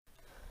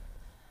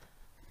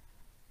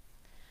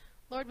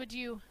Lord, would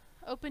you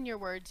open your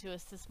word to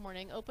us this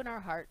morning? Open our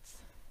hearts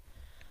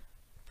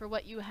for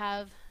what you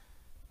have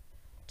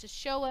to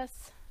show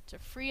us, to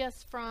free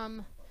us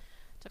from,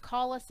 to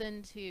call us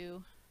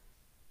into.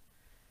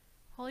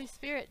 Holy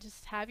Spirit,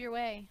 just have your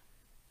way.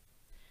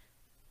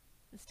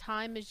 This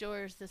time is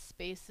yours, this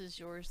space is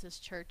yours, this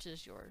church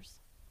is yours.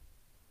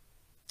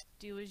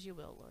 Do as you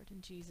will, Lord,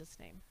 in Jesus'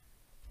 name.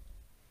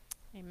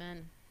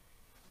 Amen.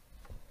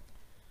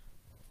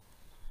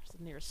 There's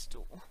the nearest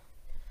stool.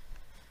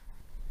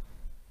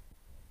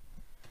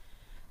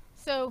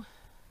 So,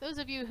 those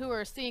of you who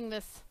are seeing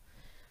this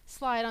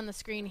slide on the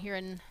screen here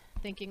and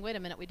thinking, wait a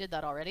minute, we did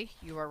that already.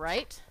 You are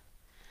right.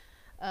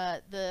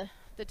 The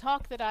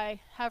talk that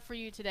I have for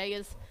you today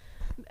is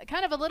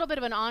kind of a little bit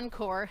of an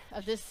encore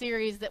of this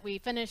series that we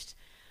finished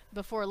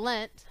before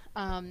Lent.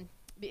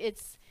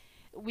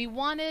 We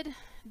wanted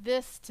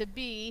this to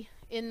be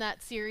in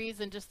that series,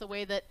 and just the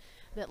way that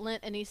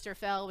Lent and Easter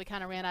fell, we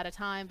kind of ran out of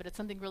time, but it's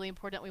something really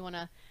important we want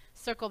to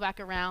circle back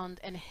around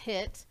and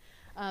hit.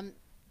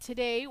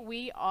 Today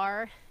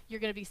you're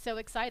going to be so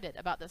excited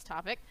about this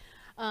topic.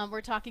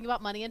 We're talking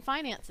about money and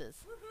finances.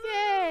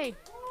 Yay!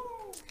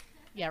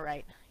 Yeah,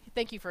 right.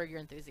 Thank you for your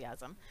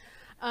enthusiasm.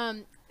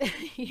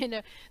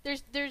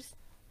 There's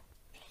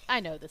I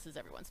know this is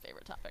everyone's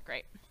favorite topic,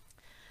 right?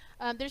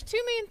 There's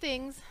two main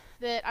things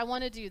that I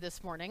want to do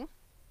this morning.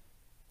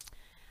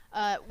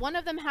 One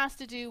of them has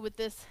to do with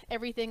this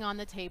everything on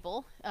the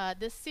table.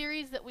 This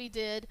series that we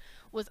did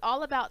was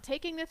all about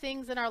taking the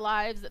things in our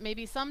lives that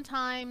maybe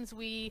sometimes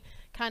we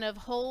kind of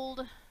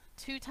hold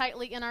too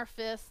tightly in our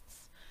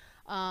fists,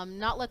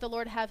 not let the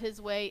Lord have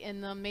his way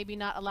in them, maybe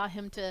not allow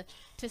him to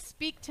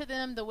speak to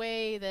them the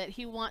way that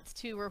he wants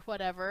to or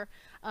whatever.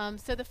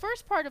 So the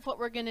first part of what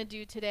we're going to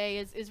do today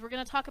is we're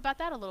going to talk about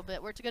that a little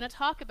bit. We're going to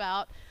talk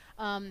about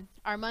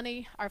our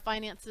money, our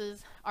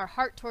finances, our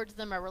heart towards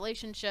them, our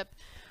relationship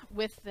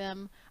with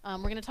them. We're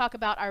going to talk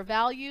about our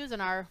values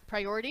and our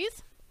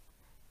priorities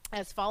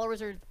as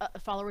followers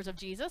of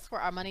Jesus, where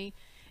our money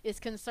is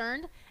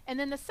concerned. And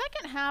then the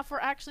second half, we're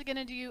actually going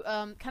to do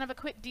kind of a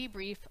quick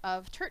debrief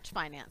of church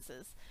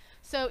finances.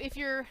 So if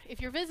you're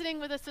visiting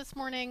with us this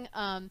morning,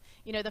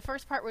 the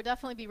first part will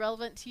definitely be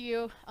relevant to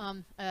you.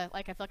 I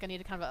feel like I need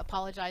to kind of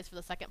apologize for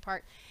the second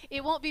part.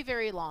 It won't be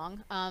very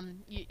long.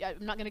 I'm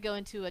not going to go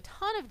into a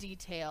ton of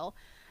detail.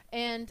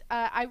 And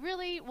I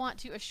really want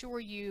to assure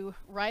you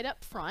right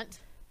up front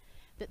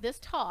that this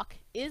talk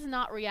is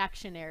not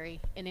reactionary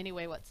in any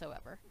way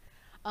whatsoever.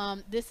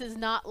 This is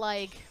not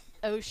like,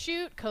 oh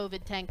shoot,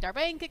 COVID tanked our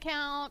bank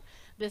account.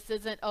 This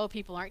isn't, oh,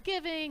 people aren't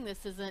giving.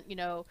 This isn't,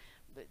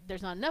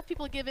 there's not enough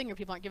people giving or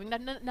people aren't giving.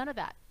 None of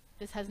that.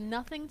 This has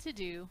nothing to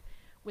do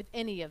with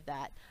any of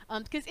that.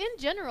 Because in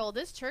general,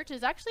 this church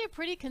is actually a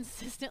pretty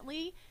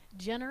consistently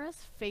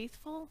generous,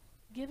 faithful,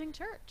 giving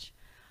church.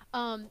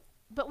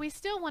 But we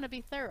still want to be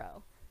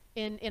thorough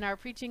in our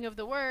preaching of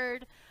the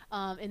word,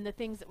 in the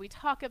things that we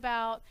talk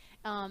about.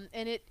 And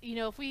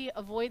if we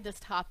avoid this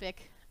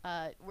topic,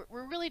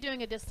 we're really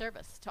doing a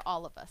disservice to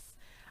all of us.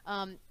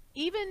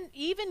 Even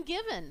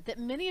given that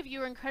many of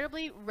you are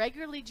incredibly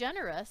regularly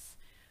generous,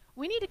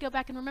 we need to go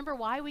back and remember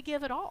why we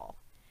give at all.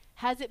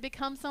 Has it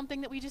become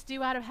something that we just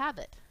do out of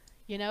habit?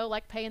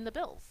 Like paying the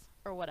bills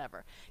or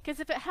whatever. Because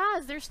if it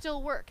has, there's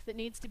still work that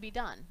needs to be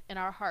done in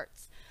our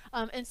hearts.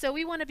 And so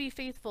we want to be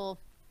faithful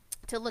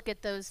to look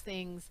at those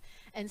things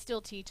and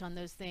still teach on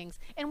those things.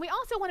 And we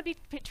also want to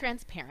be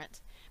transparent,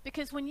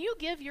 because when you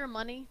give your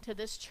money to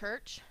this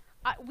church,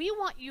 we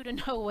want you to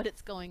know what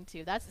it's going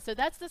to. That's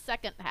the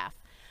second half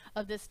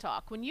of this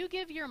talk. When you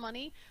give your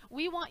money,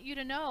 we want you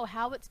to know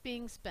how it's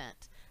being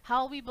spent,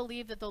 how we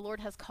believe that the Lord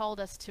has called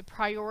us to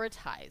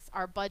prioritize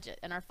our budget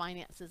and our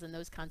finances and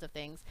those kinds of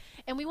things.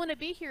 And we want to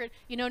be here.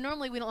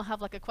 Normally we don't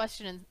have like a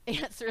question and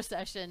answer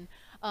session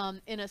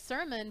in a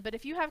sermon, but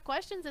if you have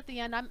questions at the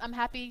end, I'm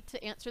happy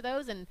to answer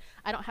those. And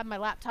I don't have my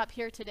laptop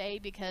here today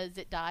because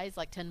it dies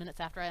like 10 minutes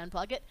after I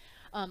unplug it.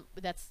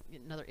 But that's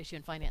another issue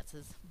in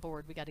finances.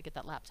 Board, we got to get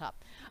that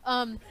laptop.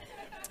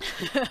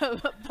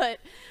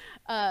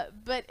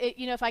 But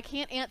if I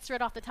can't answer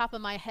it off the top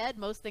of my head,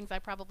 most things I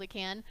probably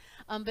can.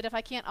 But if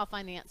I can't, I'll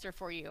find the answer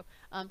for you.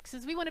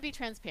 Because we want to be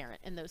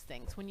transparent in those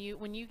things. When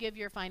you give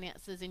your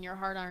finances and your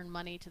hard-earned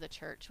money to the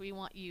church, we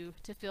want you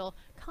to feel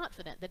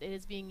confident that it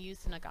is being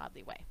used in a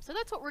godly way. So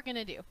that's what we're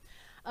going to do.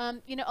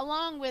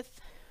 Along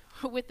with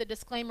the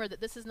disclaimer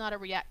that this is not a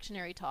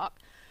reactionary talk,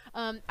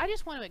 I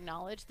just want to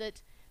acknowledge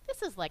that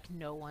this is like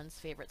no one's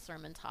favorite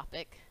sermon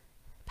topic,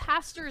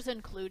 pastors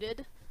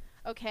included.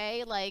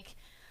 Okay, like,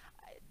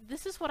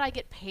 this is what I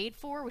get paid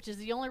for, which is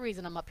the only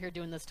reason I'm up here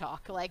doing this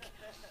talk.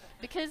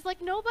 Because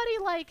nobody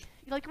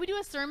we do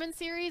a sermon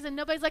series and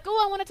nobody's like,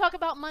 oh, I want to talk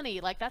about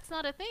money. That's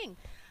not a thing.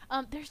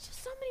 There's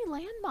just so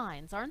many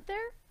landmines, aren't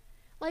there?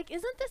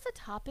 Isn't this a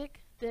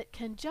topic that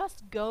can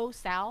just go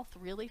south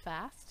really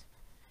fast?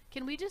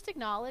 Can we just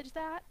acknowledge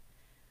that?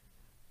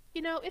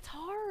 It's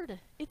hard.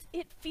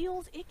 It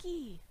feels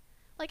icky.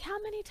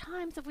 How many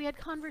times have we had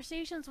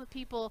conversations with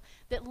people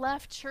that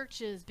left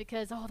churches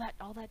because all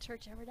that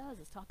church ever does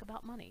is talk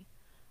about money.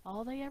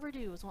 All they ever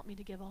do is want me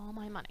to give all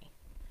my money.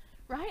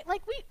 right?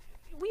 Like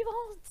we've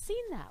all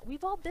seen that.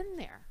 We've all been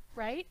there,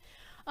 right?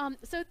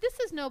 So this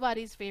is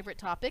nobody's favorite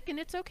topic, and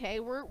it's okay.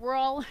 We're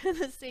all in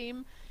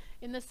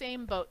the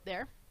same boat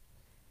there.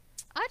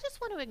 I just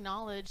want to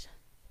acknowledge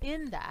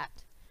in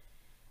that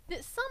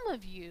some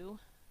of you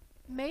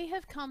may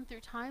have come through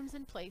times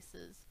and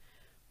places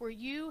where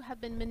you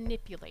have been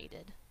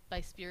manipulated by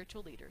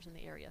spiritual leaders in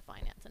the area of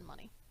finance and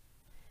money.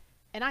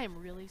 And I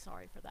am really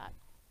sorry for that.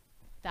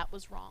 That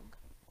was wrong.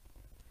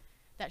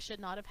 That should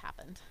not have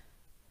happened.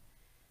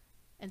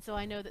 And so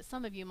I know that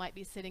some of you might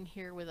be sitting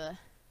here with an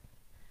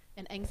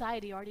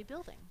anxiety already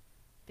building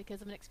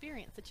because of an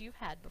experience that you've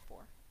had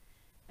before.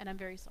 And I'm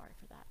very sorry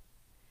for that.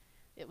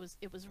 It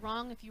was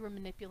wrong if you were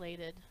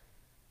manipulated.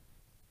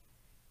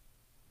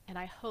 And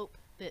I hope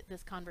that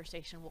this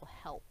conversation will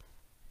help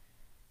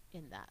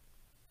in that.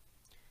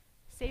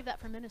 Save that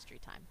for ministry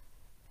time.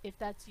 If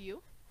that's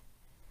you,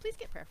 please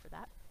get prayer for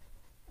that.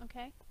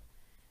 Okay?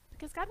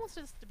 Because God wants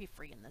us to be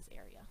free in this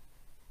area.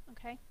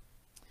 Okay?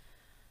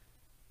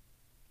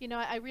 You know,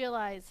 I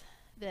realize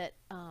that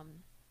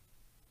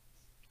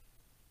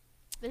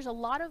there's a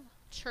lot of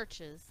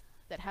churches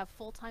that have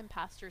full-time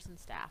pastors and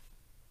staff.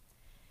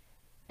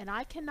 And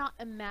I cannot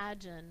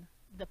imagine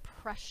the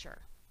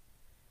pressure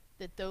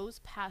that those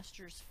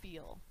pastors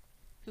feel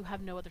who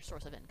have no other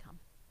source of income.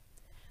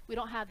 We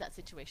don't have that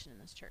situation in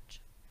this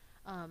church.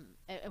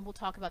 And we'll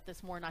talk about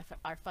this more in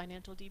our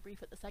financial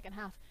debrief at the second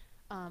half.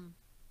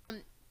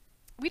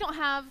 We don't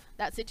have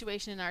that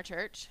situation in our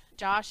church.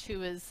 Josh,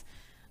 who is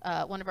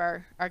one of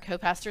our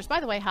co-pastors, by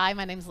the way, hi,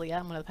 my name's Leah.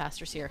 I'm one of the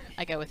pastors here.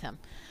 I go with him.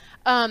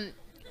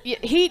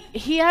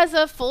 He has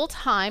a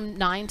full-time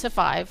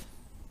 9-to-5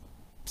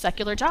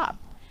 secular job,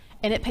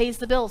 and it pays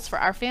the bills for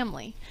our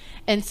family.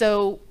 And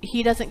so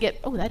he doesn't get,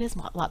 oh, that is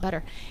a lot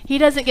better. He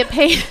doesn't get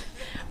paid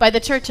by the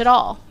church at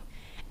all.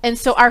 And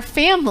so our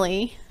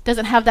family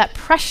doesn't have that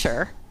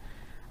pressure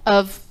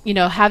of, you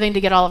know, having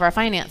to get all of our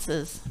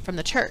finances from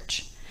the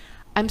church.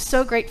 I'm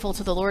so grateful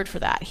to the Lord for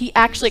that. He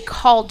actually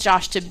called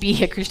Josh to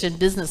be a Christian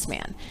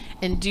businessman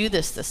and do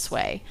this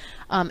way.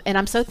 And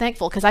I'm so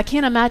thankful because I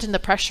can't imagine the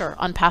pressure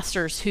on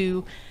pastors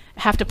who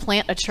have to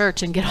plant a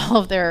church and get all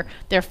of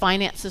their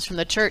finances from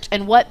the church,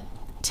 and what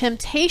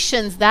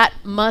temptations that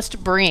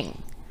must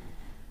bring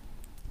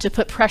to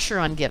put pressure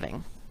on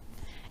giving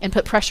and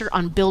put pressure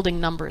on building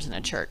numbers in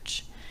a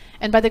church.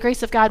 And by the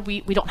grace of God,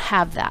 we don't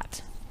have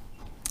that.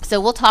 So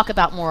we'll talk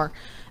about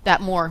that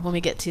more when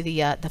we get to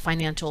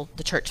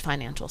the church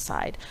financial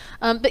side.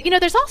 But you know,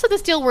 there's also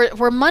this deal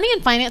where money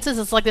and finances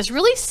is like this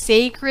really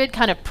sacred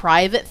kind of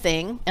private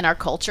thing in our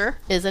culture,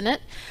 isn't it?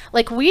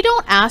 Like, we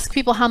don't ask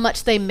people how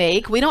much they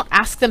make. We don't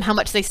ask them how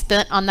much they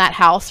spent on that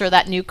house or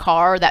that new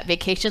car or that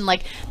vacation.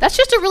 Like, that's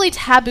just a really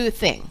taboo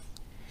thing.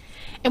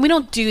 And we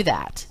don't do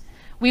that.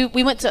 We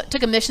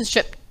took a missions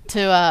trip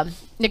to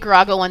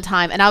Nicaragua one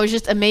time, and I was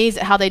just amazed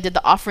at how they did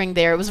the offering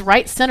there. It was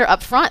right center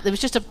up front. It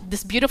was just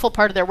this beautiful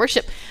part of their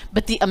worship,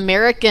 but the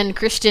American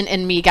Christian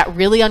in me got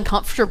really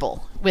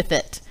uncomfortable with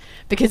it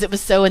because it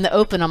was so in the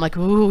open. I'm like,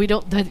 ooh, you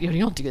don't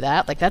do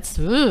that. Like, that's,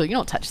 ooh, you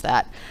don't touch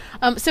that.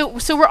 So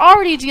we're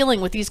already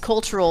dealing with these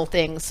cultural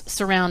things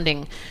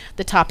surrounding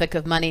the topic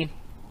of money.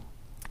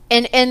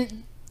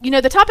 And you know,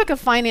 the topic of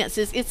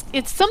finances,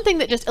 it's something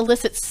that just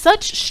elicits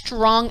such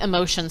strong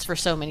emotions for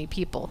so many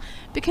people.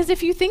 Because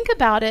if you think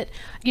about it,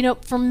 you know,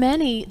 for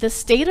many, the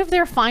state of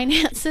their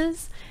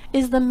finances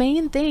is the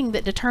main thing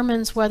that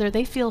determines whether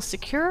they feel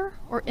secure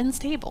or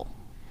unstable.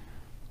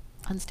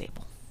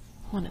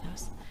 One of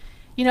those.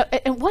 You know,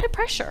 and what a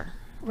pressure,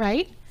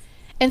 right?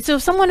 And so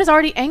if someone is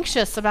already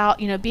anxious about,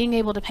 you know, being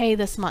able to pay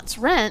this month's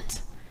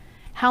rent,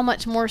 how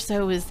much more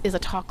so is a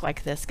talk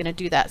like this going to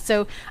do that?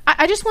 So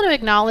I just want to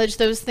acknowledge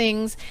those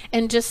things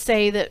and just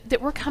say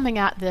that we're coming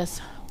at this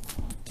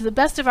to the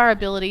best of our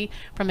ability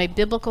from a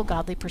biblical,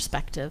 godly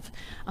perspective.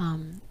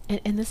 And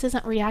this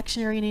isn't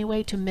reactionary in any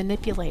way to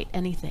manipulate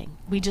anything.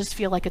 We just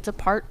feel like it's a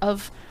part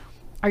of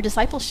our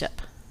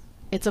discipleship.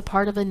 It's a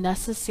part of a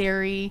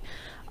necessary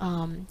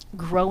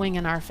growing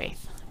in our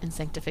faith and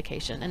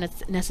sanctification. And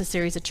it's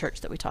necessary as a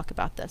church that we talk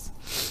about this.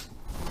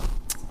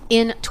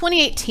 In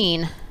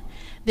 2018,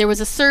 there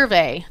was a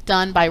survey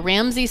done by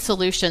Ramsey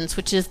Solutions,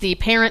 which is the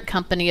parent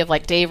company of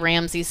like Dave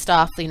Ramsey's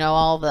stuff, you know,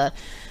 all the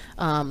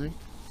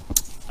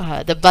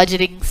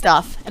budgeting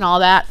stuff and all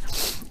that.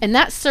 And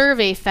that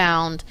survey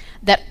found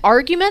that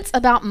arguments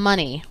about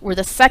money were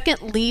the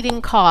second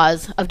leading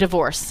cause of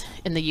divorce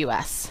in the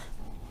U.S.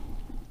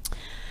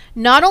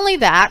 Not only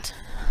that,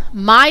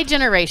 my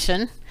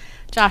generation,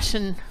 Josh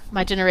and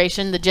my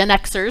generation, the Gen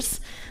Xers,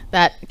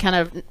 that kind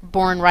of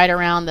born right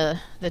around the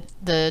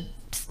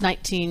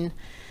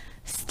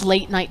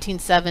late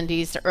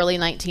 1970s to early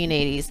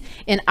 1980s.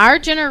 In our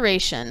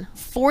generation,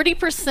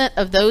 40%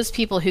 of those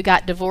people who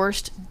got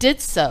divorced did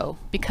so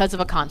because of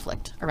a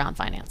conflict around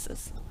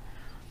finances.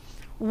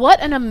 What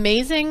an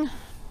amazing,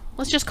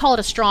 let's just call it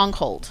a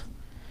stronghold,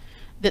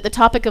 that the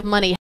topic of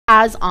money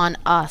has on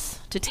us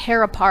to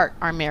tear apart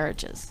our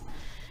marriages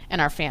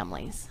and our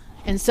families.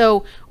 And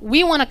so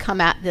we want to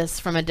come at this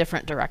from a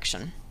different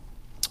direction.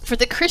 For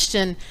the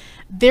Christian,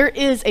 there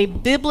is a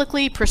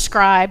biblically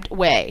prescribed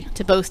way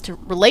to both to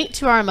relate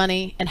to our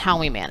money and how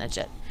we manage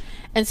it.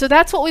 And so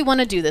that's what we want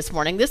to do this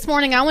morning. This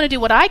morning, I want to do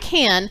what I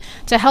can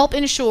to help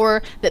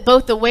ensure that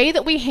both the way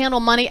that we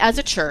handle money as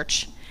a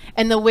church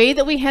and the way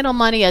that we handle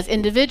money as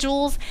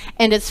individuals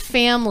and as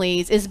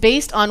families is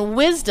based on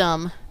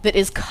wisdom that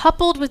is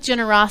coupled with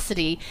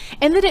generosity,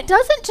 and that it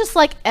doesn't just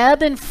like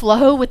ebb and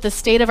flow with the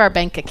state of our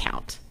bank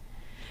account.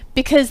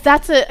 Because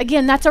that's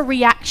a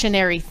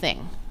reactionary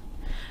thing.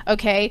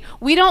 Okay,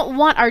 we don't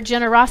want our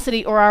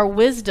generosity or our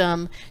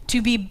wisdom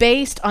to be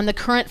based on the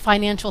current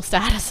financial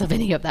status of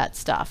any of that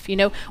stuff. You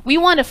know, we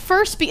want to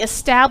first be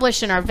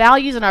established in our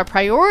values and our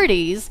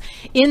priorities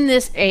in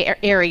this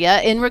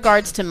area in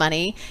regards to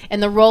money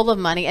and the role of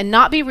money, and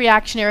not be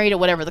reactionary to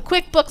whatever the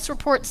QuickBooks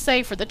reports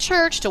say for the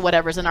church, to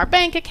whatever's in our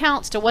bank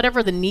accounts, to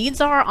whatever the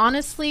needs are,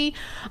 honestly,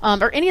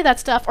 or any of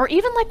that stuff, or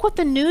even like what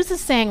the news is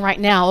saying right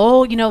now.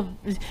 Oh, you know,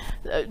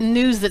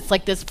 news that's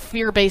like this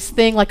fear-based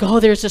thing, like,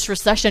 oh, there's this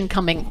recession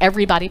coming,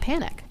 everybody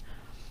panic.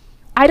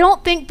 I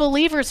don't think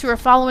believers who are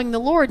following the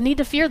Lord need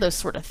to fear those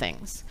sort of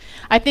things.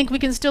 I think we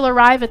can still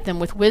arrive at them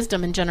with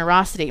wisdom and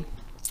generosity.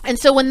 And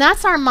so when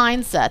that's our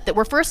mindset, that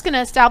we're first going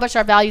to establish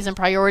our values and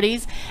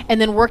priorities and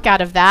then work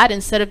out of that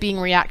instead of being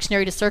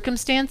reactionary to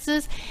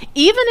circumstances,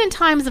 even in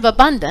times of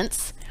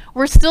abundance,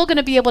 we're still going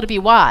to be able to be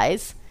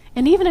wise.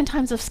 And even in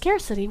times of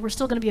scarcity, we're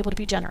still going to be able to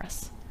be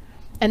generous.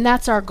 And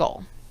that's our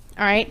goal.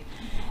 All right?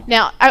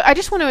 Now, I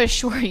just want to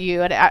assure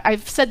you, and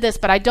I've said this,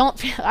 but I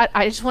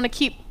just want to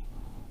keep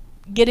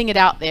getting it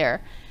out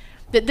there,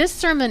 that this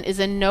sermon is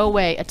in no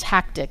way a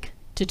tactic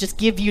to just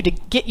get you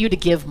to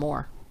give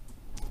more,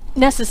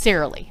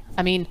 necessarily.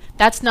 I mean,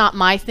 that's not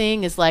my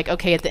thing, is like,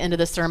 okay, at the end of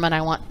the sermon,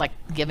 I want like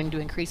giving to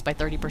increase by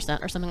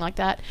 30% or something like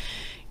that.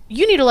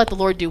 You need to let the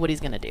Lord do what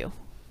he's going to do.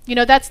 You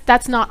know,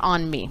 that's not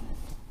on me.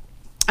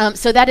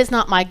 So that is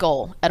not my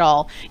goal at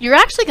all. You're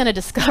actually going to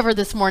discover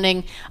this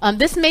morning,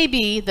 this may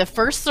be the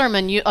first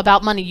sermon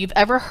about money you've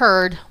ever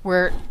heard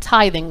where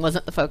tithing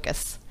wasn't the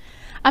focus.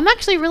 I'm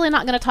actually really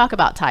not going to talk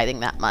about tithing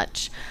that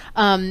much.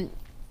 And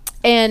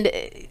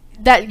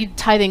that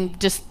tithing,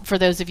 just for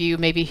those of you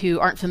maybe who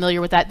aren't familiar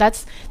with that,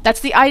 that's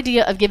the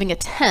idea of giving a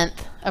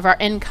tenth of our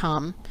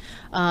income.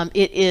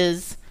 It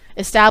is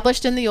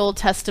established in the Old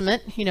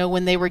Testament, you know,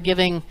 when they were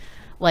giving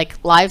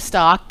like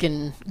livestock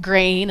and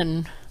grain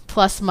and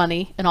plus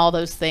money and all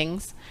those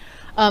things.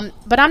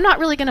 But I'm not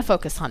really going to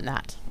focus on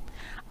that.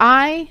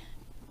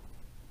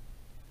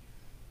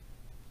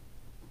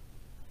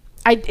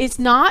 It's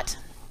not,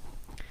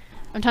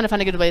 I'm trying to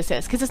find a good way to say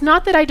this, because it's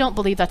not that I don't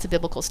believe that's a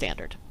biblical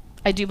standard.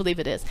 I do believe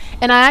it is.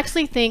 And I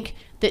actually think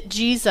that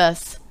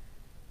Jesus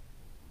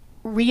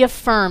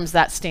reaffirms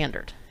that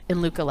standard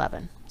in Luke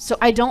 11. So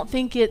I don't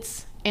think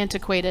it's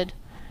antiquated.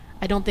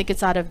 I don't think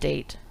it's out of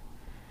date.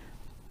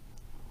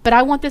 But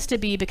I want this to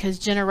be because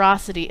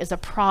generosity is a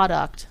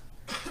product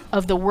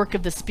of the work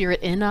of the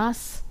Spirit in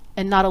us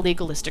and not a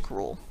legalistic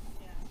rule.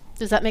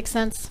 Does that make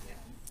sense?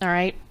 All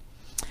right.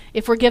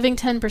 If we're giving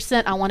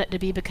 10%, I want it to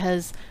be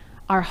because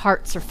our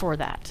hearts are for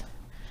that,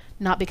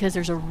 not because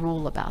there's a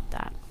rule about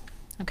that.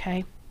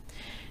 Okay?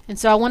 And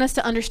so I want us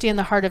to understand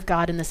the heart of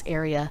God in this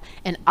area,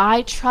 and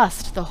I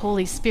trust the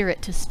Holy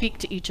Spirit to speak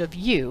to each of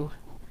you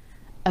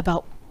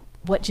about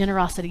what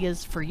generosity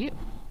is for you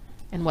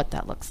and what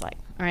that looks like.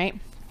 All right?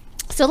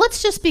 So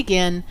let's just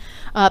begin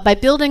by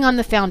building on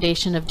the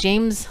foundation of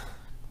James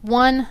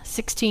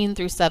 1:16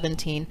 through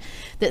 17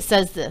 that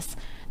says this: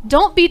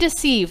 "Don't be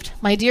deceived,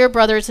 my dear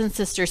brothers and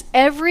sisters.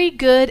 Every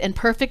good and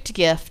perfect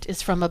gift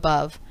is from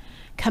above,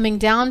 coming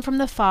down from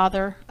the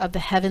Father of the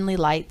heavenly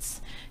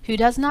lights, who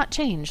does not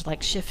change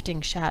like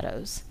shifting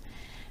shadows."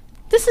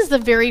 This is the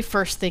very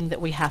first thing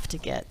that we have to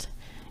get.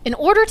 In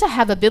order to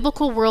have a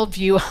biblical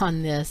worldview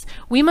on this,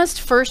 we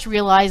must first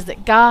realize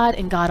that God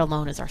and God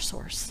alone is our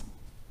source.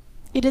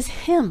 It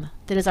is him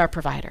that is our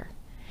provider.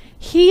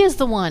 He is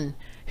the one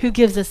who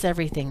gives us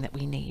everything that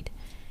we need.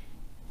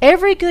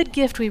 Every good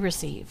gift we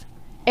receive,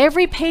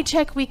 every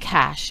paycheck we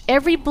cash,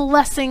 every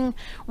blessing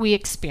we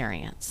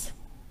experience,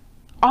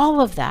 all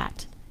of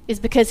that is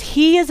because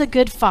he is a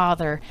good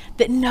father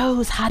that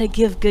knows how to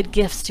give good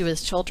gifts to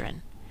his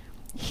children.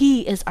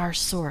 He is our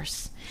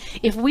source.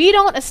 If we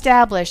don't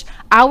establish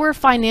our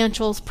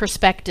financial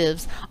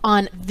perspectives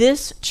on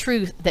this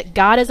truth that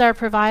God is our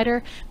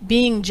provider,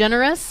 being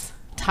generous,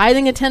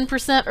 tithing at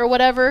 10% or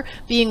whatever,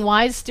 being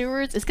wise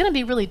stewards, is going to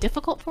be really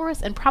difficult for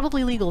us and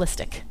probably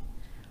legalistic.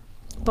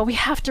 But we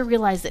have to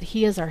realize that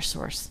he is our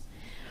source.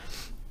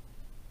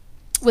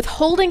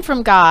 Withholding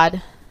from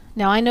God,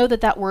 now I know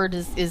that word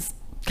is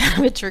kind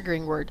of a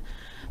triggering word,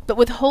 but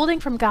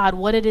withholding from God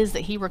what it is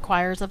that he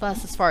requires of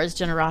us as far as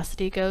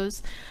generosity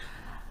goes.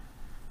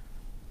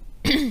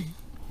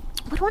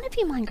 Would one of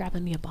you mind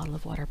grabbing me a bottle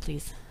of water,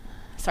 please?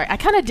 Sorry, I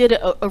kind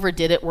of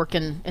overdid it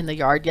working in the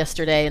yard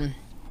yesterday, and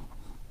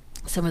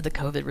some of the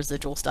COVID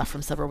residual stuff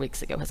from several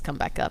weeks ago has come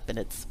back up, and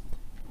it's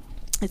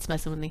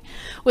messing with me.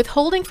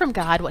 Withholding from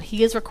God what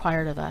he has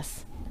required of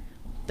us,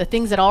 the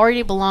things that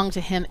already belong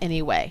to him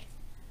anyway,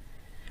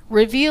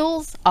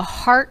 reveals a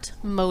heart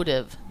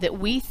motive that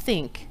we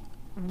think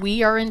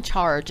we are in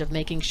charge of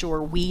making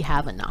sure we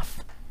have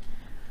enough.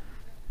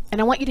 And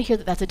I want you to hear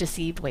that that's a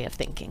deceived way of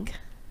thinking.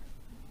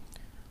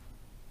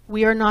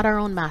 We are not our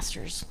own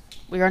masters.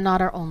 We are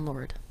not our own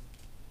Lord.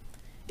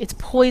 It's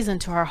poison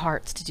to our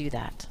hearts to do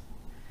that.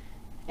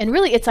 And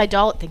really, it's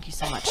idolatry. Thank you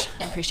so much.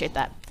 I appreciate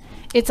that.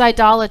 It's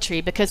idolatry,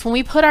 because when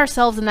we put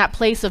ourselves in that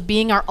place of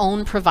being our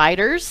own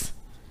providers,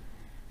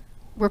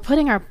 we're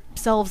putting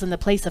ourselves in the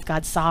place of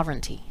God's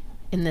sovereignty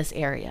in this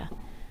area.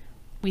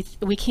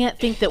 We can't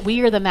think that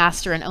we are the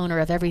master and owner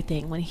of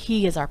everything when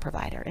He is our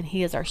provider and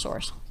He is our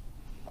source.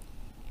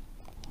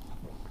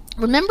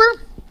 Remember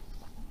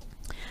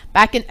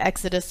back in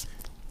Exodus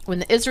when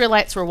the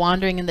Israelites were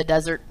wandering in the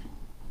desert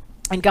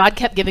and God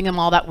kept giving them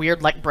all that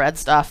weird like bread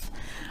stuff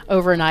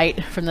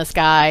overnight from the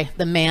sky,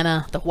 the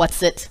manna, the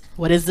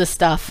what is this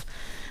stuff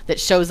that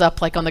shows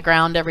up like on the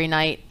ground every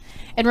night.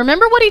 And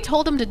remember what He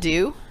told them to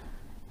do?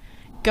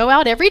 Go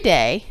out every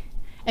day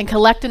and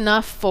collect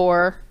enough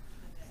for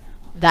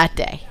that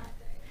day.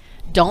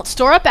 Don't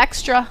store up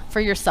extra for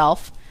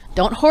yourself.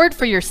 Don't hoard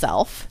for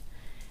yourself.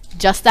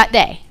 Just that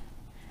day.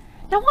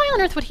 Now, why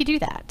on earth would He do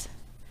that?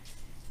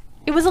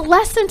 It was a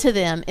lesson to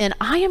them in,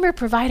 I am your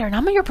provider, and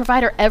I'm your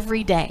provider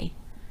every day.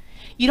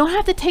 You don't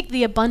have to take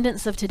the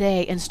abundance of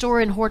today and store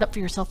and hoard up for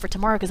yourself for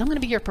tomorrow, because I'm going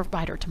to be your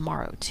provider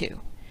tomorrow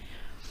too.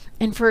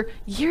 And for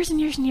years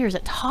and years and years,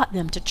 it taught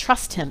them to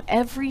trust Him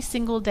every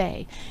single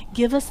day.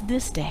 Give us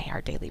this day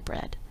our daily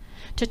bread.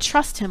 To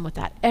trust Him with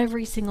that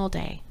every single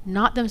day,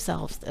 not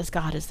themselves as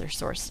God is their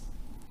source.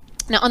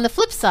 Now, on the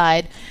flip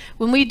side,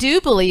 when we do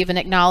believe and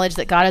acknowledge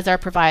that God is our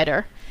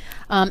provider,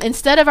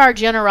 instead of our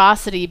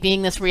generosity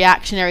being this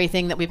reactionary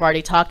thing that we've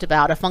already talked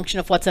about, a function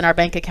of what's in our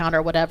bank account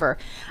or whatever,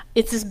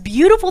 it's this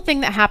beautiful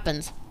thing that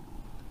happens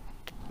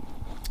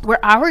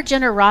where our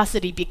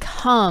generosity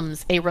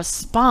becomes a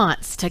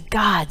response to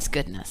God's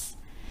goodness,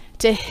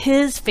 to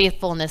His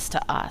faithfulness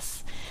to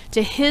us,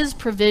 to His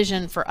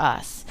provision for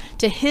us,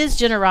 to His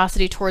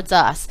generosity towards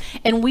us.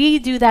 And we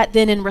do that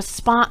then in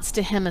response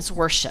to Him as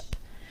worship,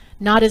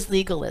 not as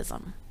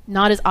legalism,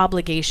 not as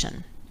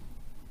obligation.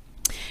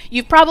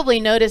 You've probably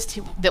noticed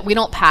that we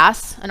don't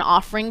pass an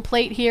offering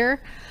plate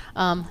here.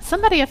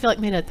 Somebody I feel like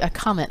made a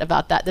comment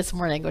about that this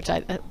morning, which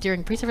I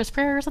during pre-service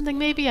prayer or something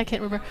maybe, I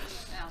can't remember.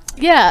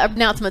 Yeah,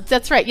 announcements,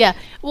 that's right, yeah.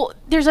 Well,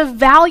 there's a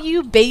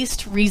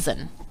value-based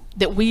reason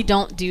that we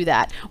don't do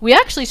that. We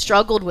actually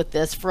struggled with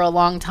this for a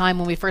long time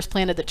when we first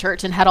planted the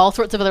church and had all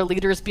sorts of other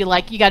leaders be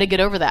like, you got to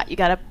get over that. You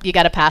got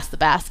to pass the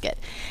basket.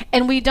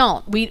 And we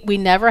don't. We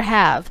never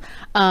have,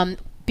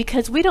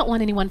 because we don't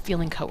want anyone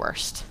feeling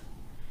coerced.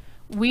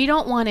 We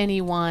don't want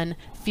anyone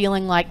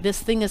feeling like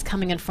this thing is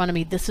coming in front of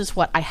me. This is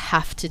what I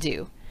have to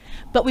do.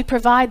 But we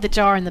provide the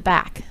jar in the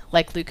back,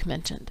 like Luke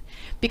mentioned,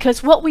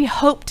 because what we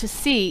hope to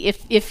see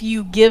if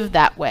you give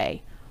that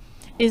way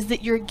is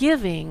that your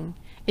giving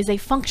is a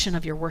function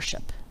of your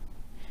worship.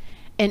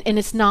 And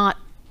it's not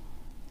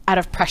out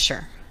of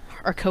pressure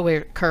or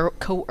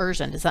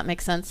coercion. Does that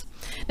make sense?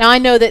 Now, I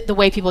know that the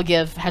way people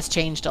give has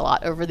changed a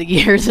lot over the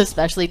years,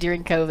 especially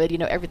during COVID. You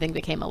know, everything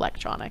became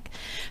electronic.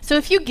 So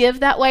if you give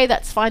that way,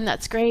 that's fine,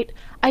 that's great.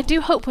 I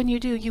do hope when you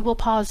do, you will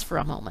pause for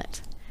a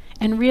moment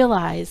and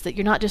realize that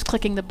you're not just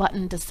clicking the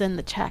button to send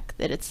the check,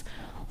 that it's,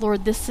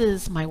 Lord, this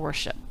is my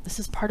worship. This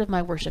is part of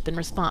my worship in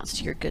response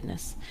to your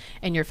goodness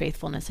and your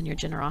faithfulness and your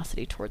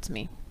generosity towards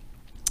me.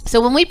 So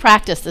when we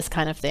practice this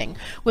kind of thing,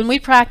 when we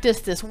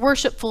practice this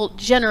worshipful,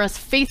 generous,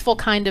 faithful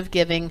kind of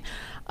giving,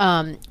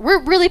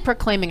 we're really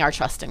proclaiming our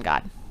trust in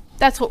God.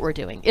 That's what we're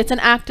doing. It's an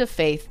act of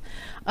faith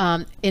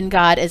in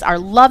God as our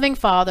loving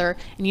Father.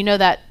 And you know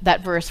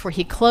that verse where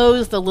He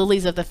clothes the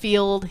lilies of the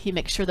field, He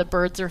makes sure the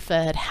birds are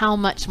fed. How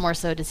much more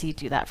so does He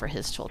do that for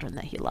His children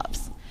that He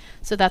loves?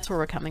 So that's where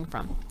we're coming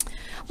from.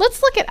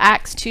 Let's look at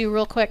Acts 2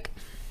 real quick.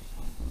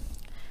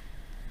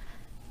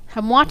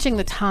 I'm watching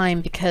the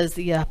time because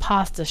the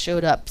pasta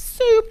showed up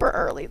super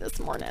early this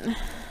morning.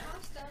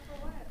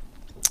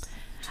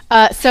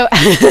 So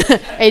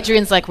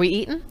Adrian's like, we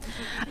eating?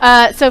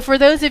 So for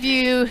those of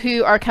you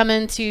who are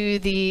coming to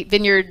the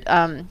Vineyard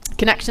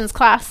Connections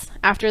class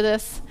after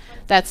this,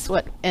 that's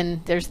what,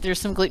 and there's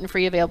some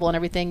gluten-free available and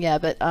everything, yeah,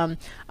 but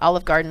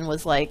Olive Garden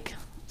was like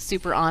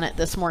super on it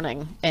this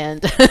morning,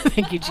 and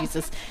thank you,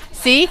 Jesus.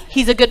 See,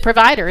 He's a good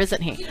provider,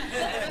 isn't He?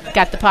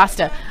 Got the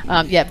pasta.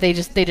 Yeah, they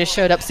just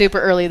showed up super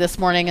early this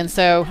morning, and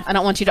so I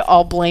don't want you to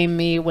all blame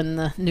me when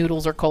the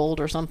noodles are cold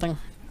or something.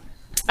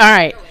 All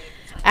right,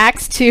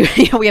 Acts 2.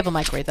 Yeah, we have a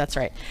microwave, that's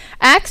right.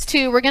 Acts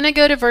 2, we're going to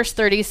go to verse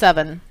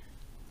 37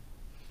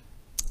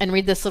 and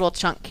read this little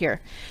chunk here.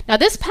 Now,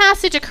 this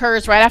passage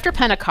occurs right after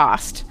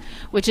Pentecost,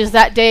 which is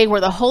that day where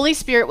the Holy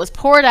Spirit was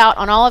poured out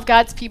on all of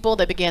God's people.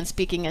 They began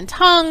speaking in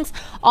tongues.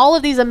 All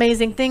of these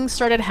amazing things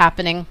started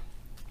happening.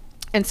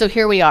 And so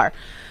here we are.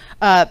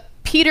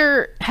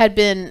 Peter had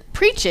been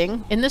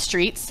preaching in the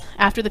streets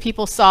after the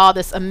people saw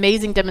this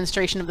amazing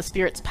demonstration of the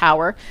Spirit's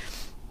power.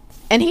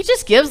 And he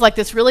just gives like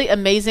this really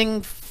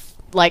amazing,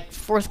 like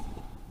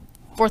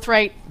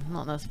forthright, I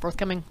don't know,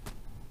 forthcoming,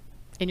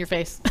 in your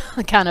face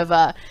kind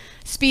of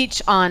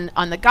speech on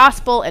the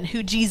gospel and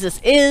who Jesus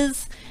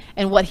is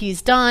and what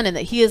he's done and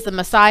that he is the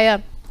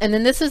Messiah. And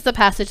then this is the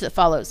passage that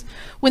follows.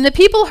 When the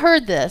people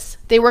heard this,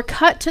 they were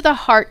cut to the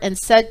heart and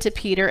said to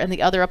Peter and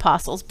the other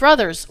apostles,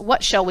 "Brothers,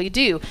 what shall we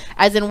do?"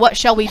 As in, what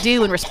shall we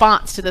do in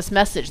response to this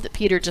message that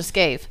Peter just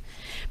gave?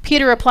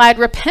 Peter replied,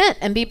 "Repent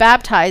and be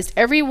baptized,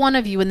 every one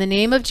of you, in the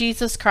name of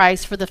Jesus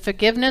Christ for the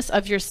forgiveness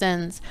of your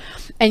sins,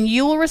 and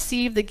you will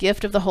receive the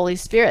gift of the Holy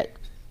Spirit.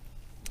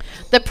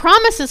 The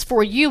promise is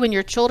for you and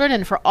your children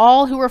and for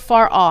all who are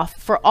far off,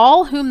 for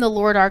all whom the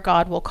Lord our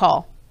God will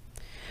call."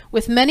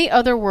 With many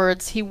other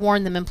words, he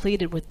warned them and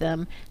pleaded with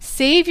them,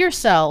 "Save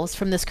yourselves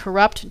from this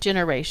corrupt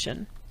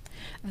generation."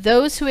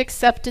 Those who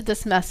accepted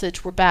this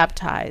message were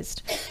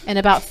baptized, and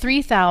about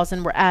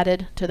 3,000 were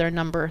added to their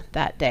number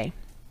that day.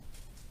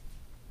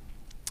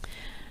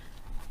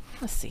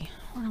 Let's see,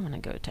 what I want to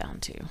go down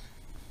to.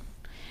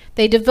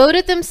 They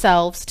devoted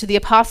themselves to the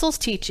apostles'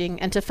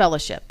 teaching and to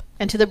fellowship,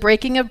 and to the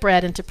breaking of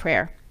bread and to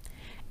prayer.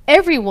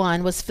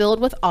 Everyone was filled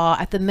with awe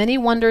at the many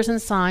wonders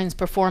and signs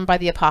performed by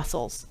the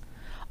apostles.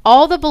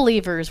 All the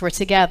believers were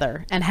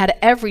together and had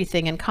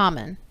everything in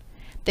common.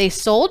 They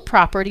sold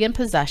property and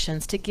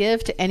possessions to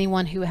give to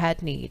anyone who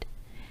had need.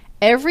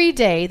 Every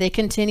day they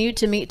continued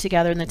to meet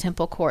together in the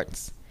temple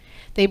courts.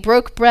 They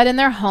broke bread in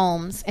their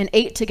homes and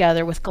ate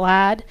together with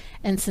glad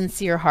and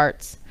sincere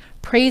hearts,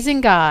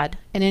 praising God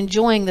and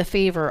enjoying the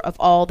favor of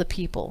all the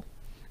people.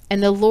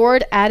 And the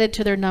Lord added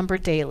to their number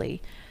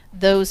daily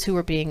those who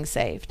were being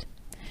saved.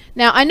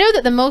 Now, I know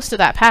that the most of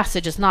that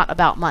passage is not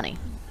about money.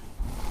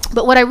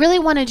 But what I really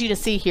wanted you to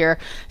see here,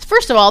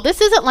 first of all, this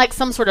isn't like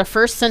some sort of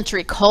first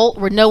century cult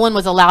where no one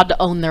was allowed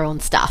to own their own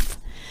stuff.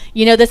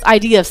 You know, this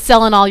idea of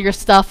selling all your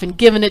stuff and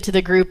giving it to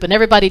the group and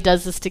everybody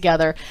does this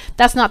together.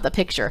 That's not the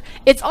picture.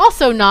 It's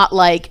also not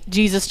like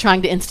Jesus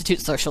trying to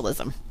institute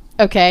socialism.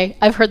 Okay?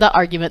 I've heard that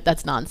argument.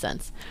 That's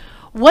nonsense.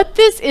 What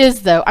this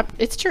is, though,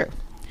 it's true.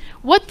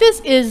 What this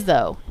is,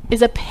 though,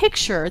 is a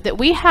picture that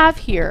we have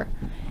here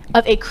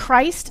of a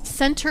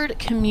Christ-centered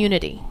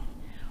community.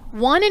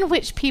 One in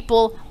which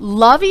people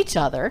love each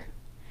other,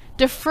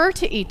 defer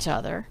to each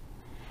other,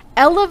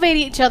 elevate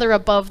each other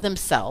above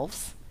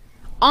themselves,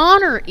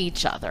 honor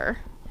each other,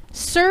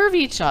 serve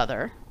each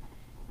other.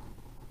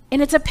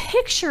 And it's a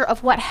picture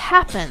of what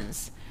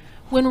happens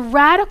when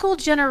radical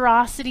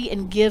generosity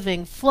and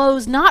giving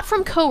flows not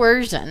from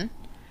coercion,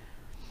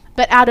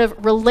 but out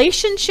of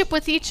relationship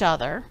with each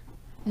other,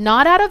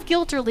 not out of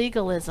guilt or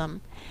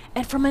legalism,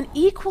 and from an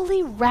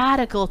equally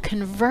radical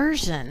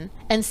conversion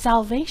and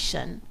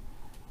salvation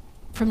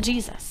from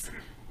Jesus.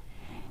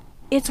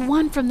 It's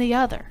one from the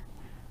other.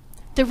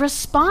 The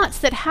response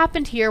that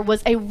happened here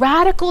was a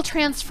radical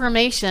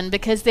transformation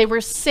because they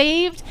were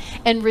saved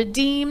and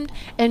redeemed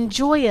and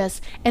joyous,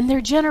 and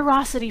their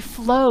generosity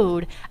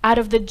flowed out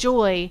of the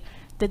joy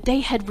that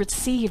they had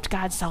received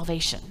God's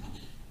salvation.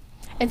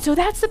 And so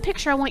that's the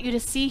picture I want you to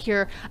see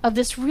here of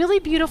this really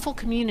beautiful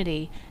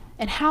community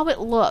and how it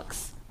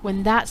looks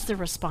when that's the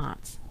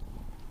response.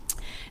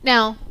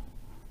 Now,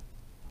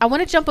 I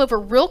want to jump over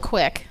real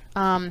quick.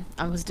 I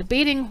was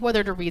debating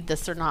whether to read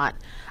this or not.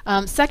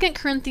 2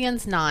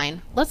 Corinthians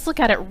 9. Let's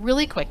look at it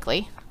really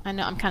quickly. I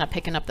know I'm kind of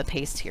picking up the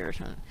pace here.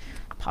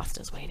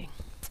 Pasta's waiting.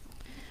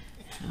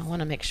 I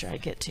want to make sure I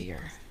get to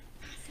your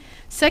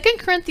 2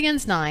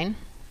 Corinthians 9.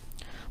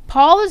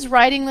 Paul is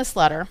writing this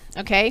letter,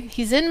 okay?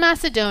 He's in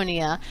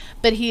Macedonia,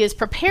 but he is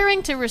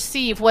preparing to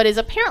receive what is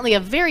apparently a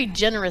very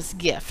generous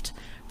gift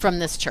from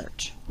this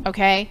church,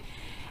 okay?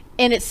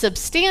 And it's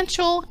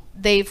substantial.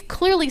 They've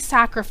clearly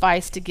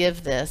sacrificed to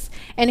give this.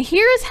 And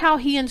here is how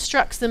he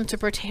instructs them to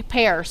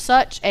prepare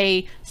such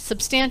a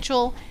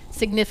substantial,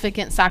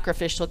 significant,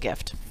 sacrificial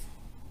gift.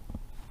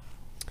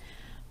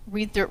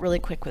 Read through it really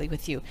quickly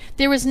with you.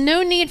 "There was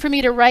no need for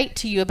me to write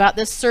to you about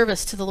this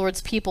service to the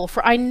Lord's people,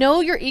 for I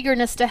know your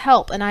eagerness to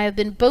help, and I have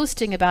been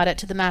boasting about it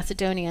to the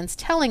Macedonians,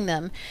 telling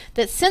them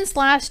that since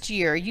last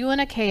year you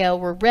and Achaia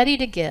were ready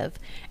to give,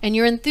 and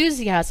your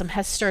enthusiasm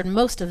has stirred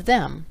most of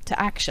them to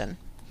action.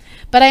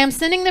 But I am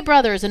sending the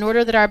brothers in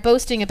order that our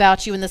boasting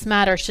about you in this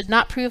matter should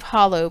not prove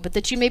hollow, but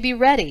that you may be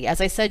ready, as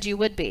I said you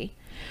would be.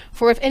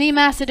 For if any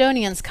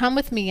Macedonians come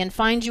with me and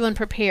find you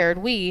unprepared,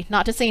 we,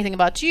 not to say anything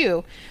about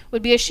you,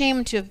 would be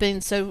ashamed to have been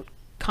so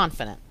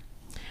confident.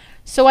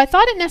 So I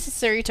thought it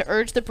necessary to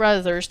urge the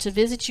brothers to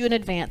visit you in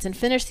advance and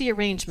finish the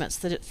arrangements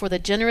for the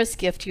generous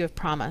gift you have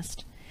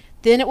promised.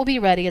 Then it will be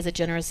ready as a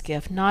generous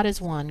gift, not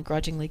as one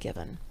grudgingly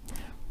given.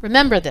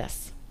 Remember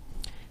this.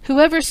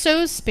 Whoever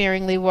sows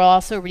sparingly will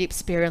also reap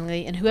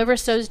sparingly, and whoever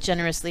sows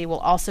generously will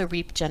also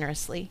reap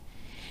generously.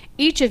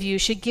 Each of you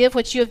should give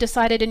what you have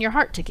decided in your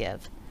heart to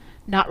give,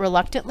 not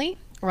reluctantly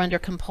or under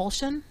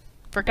compulsion,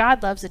 for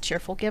God loves a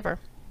cheerful giver.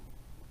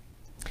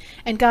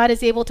 And God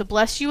is able to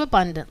bless you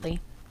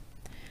abundantly,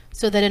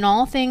 so that in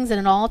all things and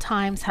in all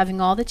times, having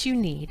all that you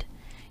need,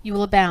 you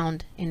will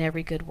abound in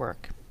every good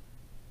work."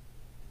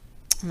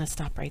 I'm going to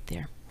stop right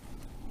there.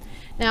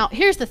 Now,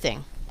 here's the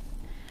thing.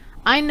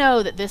 I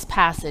know that this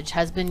passage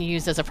has been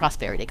used as a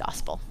prosperity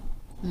gospel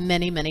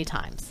many, many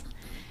times.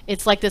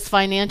 It's like this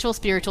financial,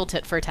 spiritual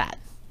tit for tat.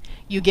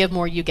 You give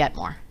more, you get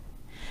more.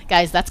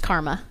 Guys, that's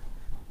karma.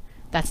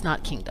 That's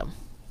not kingdom.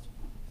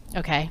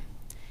 Okay?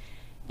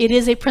 It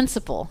is a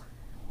principle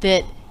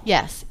that,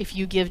 yes, if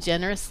you give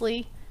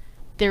generously,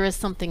 there is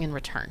something in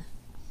return.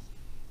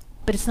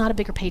 But it's not a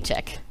bigger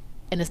paycheck,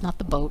 and it's not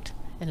the boat,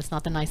 and it's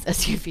not the nice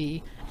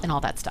SUV, and all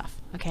that stuff,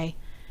 okay?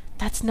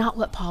 That's not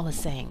what Paul is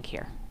saying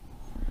here,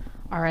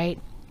 all right?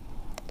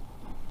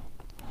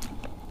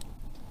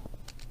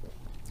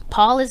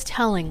 Paul is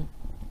telling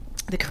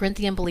the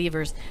Corinthian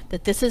believers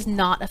that this is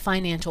not a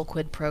financial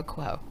quid pro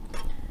quo,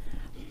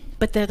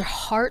 but their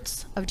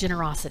hearts of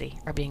generosity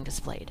are being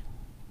displayed.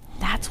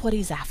 That's what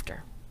he's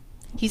after.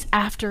 He's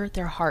after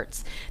their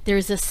hearts.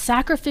 There's a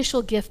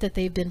sacrificial gift that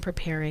they've been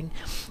preparing,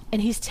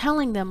 and he's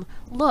telling them,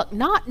 look,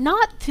 not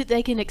that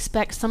they can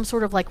expect some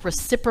sort of like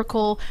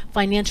reciprocal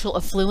financial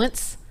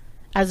affluence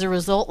as a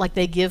result, like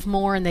they give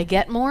more and they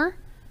get more,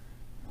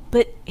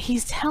 but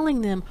he's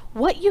telling them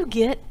what you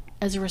get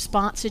as a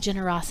response to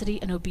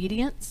generosity and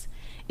obedience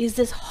is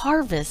this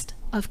harvest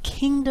of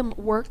kingdom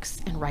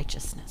works and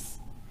righteousness.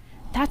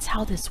 That's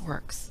how this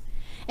works.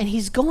 And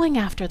he's going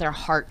after their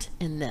heart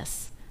in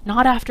this,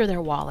 not after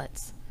their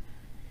wallets.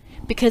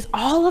 Because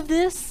all of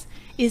this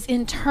is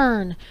in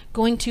turn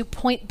going to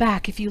point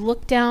back. If you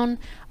look down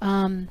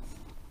to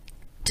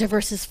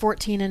verses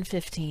 14 and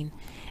 15,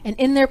 and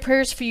in their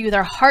prayers for you,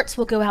 their hearts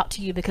will go out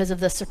to you because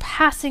of the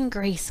surpassing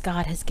grace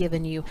God has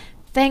given you.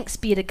 Thanks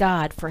be to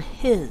God for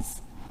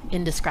his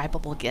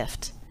indescribable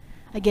gift.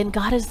 Again,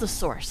 God is the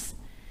source.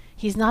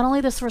 He's not only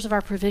the source of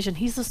our provision,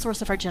 he's the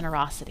source of our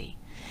generosity.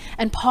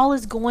 And Paul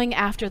is going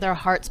after their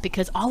hearts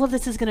because all of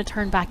this is going to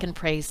turn back in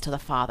praise to the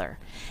Father.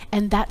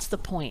 And that's the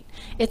point.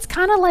 It's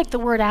kind of like the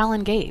word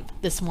Alan gave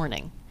this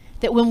morning,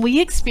 that when we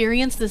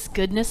experience this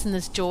goodness and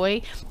this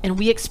joy and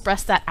we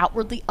express that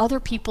outwardly, other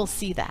people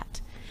see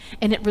that.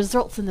 And it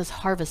results in this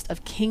harvest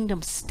of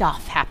kingdom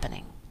stuff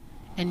happening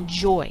and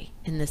joy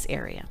in this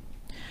area.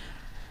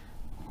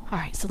 All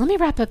right, so let me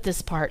wrap up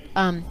this part.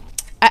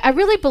 I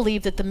really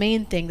believe that the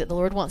main thing that the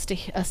Lord wants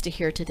us to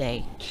hear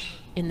today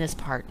in this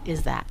part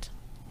is that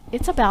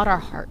it's about our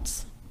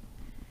hearts.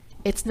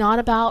 It's not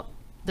about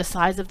the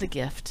size of the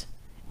gift.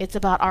 It's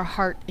about our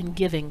heart in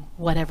giving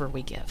whatever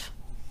we give.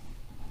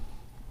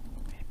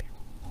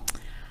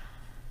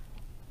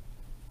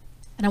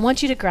 And I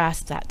want you to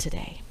grasp that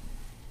today.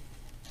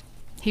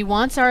 He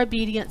wants our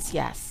obedience,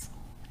 yes.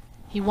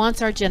 He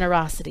wants our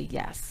generosity,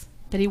 yes.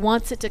 But he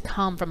wants it to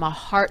come from a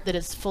heart that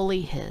is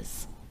fully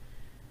his,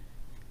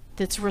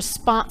 that's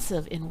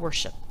responsive in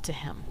worship to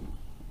him.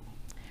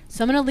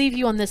 So I'm going to leave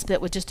you on this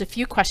bit with just a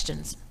few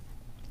questions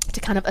to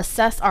kind of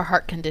assess our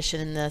heart condition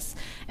in this,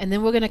 and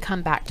then we're going to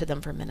come back to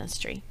them for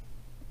ministry.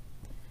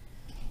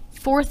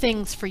 4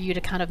 things for you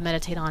to kind of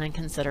meditate on and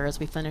consider as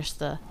we finish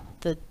the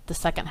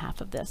second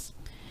half of this.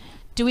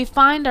 Do we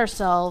find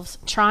ourselves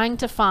trying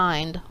to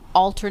find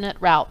alternate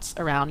routes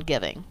around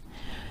giving?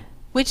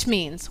 Which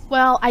means,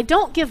 well, I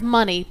don't give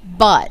money,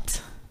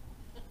 but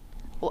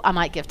I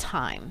might give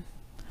time,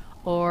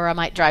 or I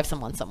might drive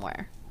someone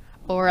somewhere,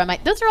 or I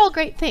might, those are all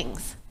great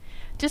things.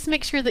 Just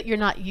make sure that you're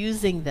not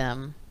using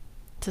them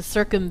to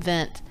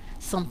circumvent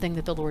something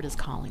that the Lord is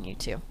calling you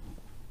to.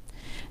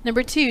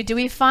 Number 2, do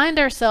we find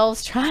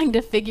ourselves trying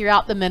to figure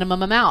out the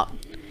minimum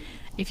amount?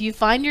 If you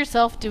find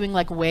yourself doing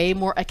like way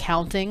more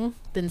accounting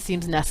than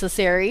seems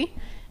necessary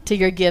to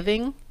your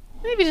giving,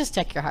 maybe just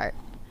check your heart.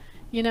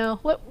 You know,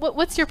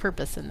 what's your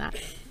purpose in that?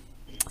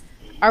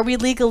 Are we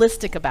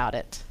legalistic about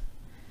it?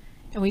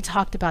 And we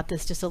talked about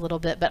this just a little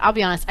bit, but I'll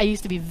be honest, I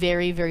used to be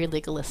very, very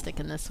legalistic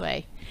in this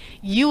way.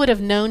 You would have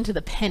known to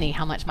the penny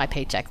how much my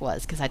paycheck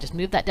was because I just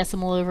moved that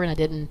decimal over and I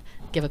didn't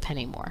give a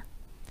penny more.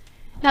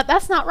 Now,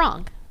 that's not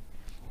wrong,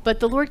 but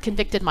the Lord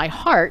convicted my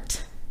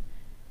heart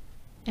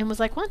and was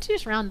like, why don't you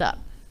just round up?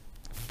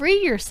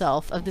 Free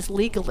yourself of this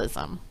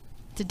legalism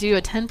to do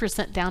a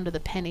 10% down to the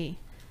penny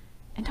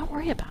and don't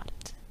worry about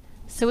it.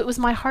 So it was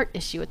my heart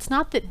issue. It's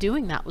not that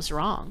doing that was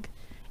wrong.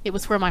 It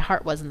was where my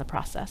heart was in the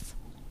process.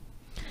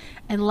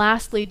 And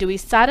lastly, do we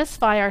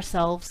satisfy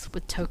ourselves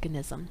with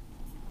tokenism?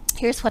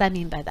 Here's what I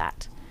mean by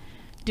that.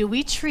 Do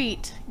we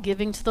treat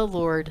giving to the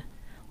Lord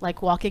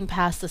like walking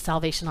past the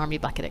Salvation Army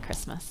bucket at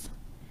Christmas?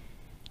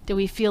 Do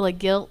we feel a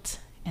guilt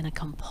and a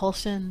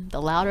compulsion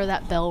the louder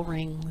that bell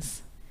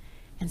rings?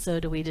 And so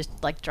do we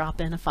just like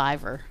drop in a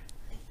 $5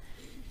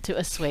 to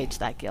assuage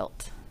that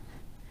guilt?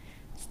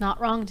 It's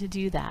not wrong to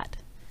do that.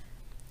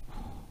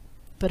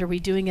 But are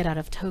we doing it out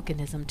of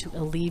tokenism to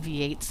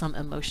alleviate some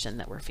emotion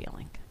that we're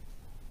feeling?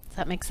 Does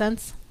that make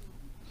sense?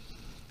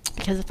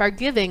 Because if our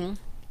giving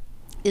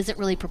isn't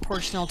really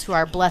proportional to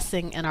our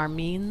blessing and our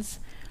means,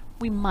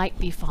 we might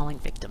be falling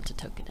victim to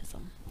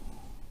tokenism.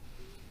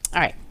 All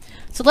right,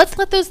 so let's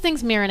let those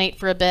things marinate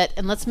for a bit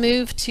and let's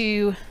move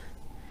to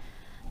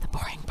the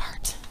boring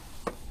part.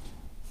 All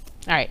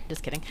right,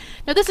 just kidding.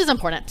 No, this is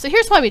important. So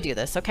here's why we do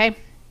this, okay?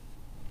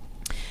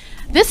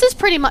 This is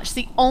pretty much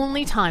the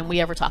only time we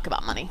ever talk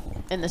about money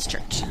in this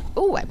church.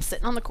 Oh, I'm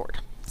sitting on the cord.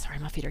 Sorry,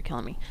 my feet are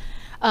killing me.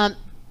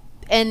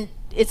 And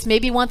it's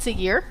maybe once a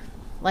year,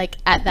 like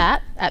at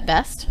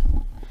best.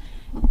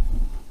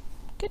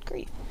 Good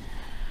grief.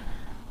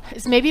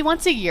 is maybe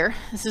once a year.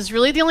 This is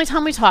really the only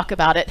time we talk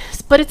about it,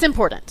 but it's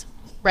important,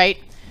 right?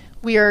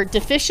 We are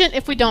deficient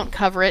if we don't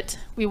cover it.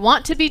 We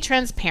want to be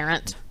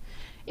transparent.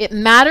 It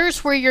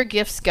matters where your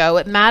gifts go.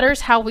 It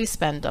matters how we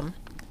spend them,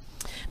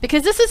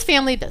 because this is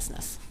family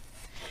business.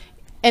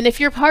 And if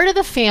you're part of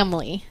the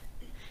family,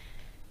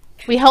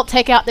 we help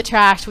take out the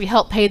trash, we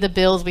help pay the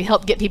bills, we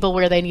help get people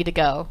where they need to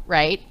go,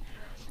 right?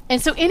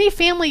 And so any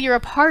family you're a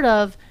part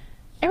of,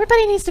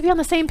 everybody needs to be on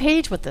the same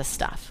page with this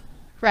stuff,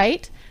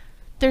 right?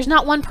 There's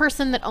not one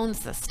person that owns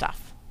this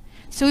stuff.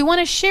 So we want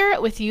to share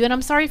it with you, and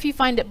I'm sorry if you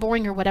find it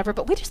boring or whatever,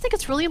 but we just think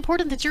it's really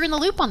important that you're in the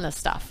loop on this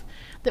stuff,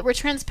 that we're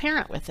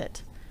transparent with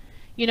it.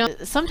 You know,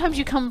 sometimes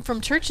you come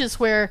from churches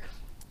where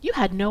you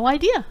had no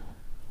idea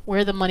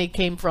where the money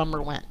came from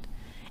or went.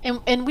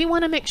 And we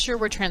want to make sure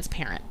we're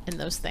transparent in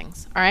those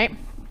things, all right?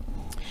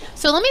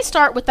 So let me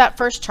start with that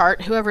first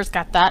chart, whoever's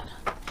got that.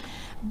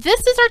 This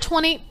is our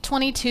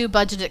 2022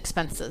 budget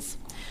expenses.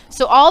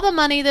 So all the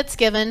money that's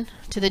given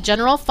to the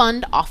general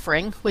fund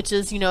offering, which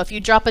is, you know, if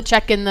you drop a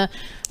check in the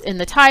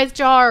tithe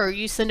jar, or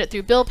you send it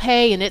through bill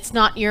pay and it's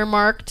not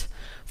earmarked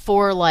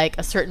for like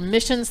a certain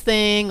missions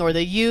thing or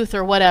the youth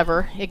or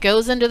whatever, it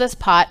goes into this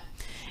pot.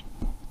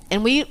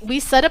 And we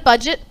set a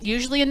budget,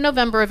 usually in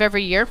November of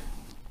every year,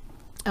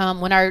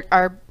 when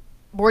our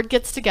board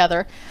gets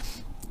together,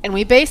 and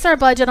we base our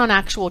budget on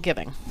actual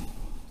giving.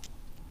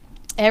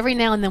 Every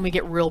now and then we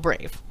get real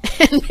brave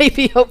and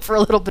maybe hope for a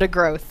little bit of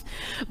growth.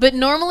 But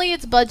normally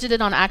it's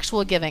budgeted on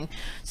actual giving.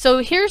 So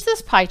here's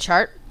this pie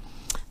chart.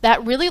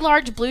 That really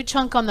large blue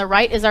chunk on the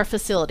right is our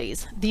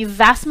facilities. The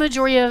vast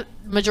majority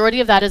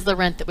of that is the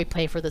rent that we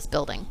pay for this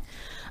building.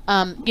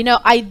 You know,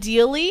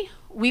 ideally,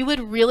 we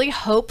would really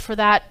hope for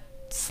that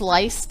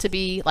slice to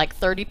be like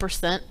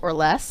 30% or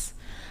less.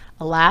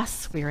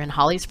 Alas, we are in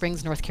Holly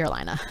Springs, North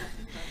Carolina,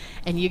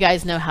 and you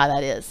guys know how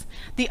that is.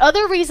 The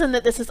other reason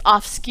that this is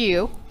off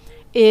skew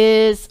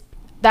is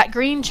that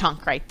green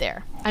chunk right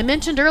there. I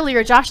mentioned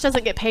earlier, Josh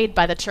doesn't get paid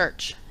by the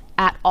church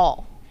at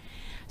all.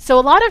 So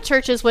a lot of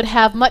churches would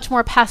have much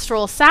more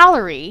pastoral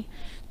salary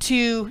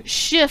to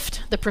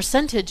shift the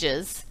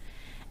percentages,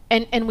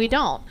 and we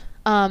don't.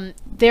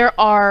 There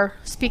are,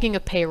 speaking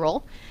of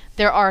payroll,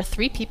 there are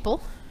 3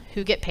 people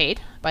who get paid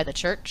by the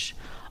church,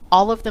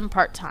 all of them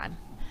part-time.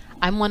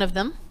 I'm one of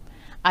them.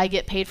 I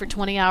get paid for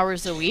 20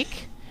 hours a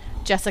week.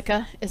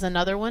 Jessica is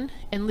another one,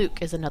 and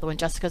Luke is another one.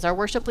 Jessica's our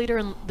worship leader,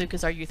 and Luke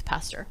is our youth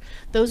pastor.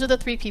 Those are the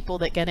 3 people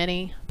that get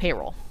any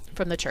payroll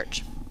from the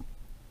church.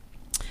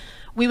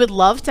 We would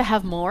love to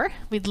have more.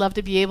 We'd love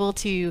to be able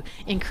to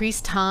increase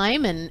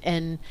time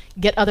and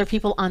get other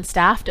people on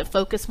staff to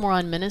focus more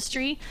on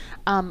ministry.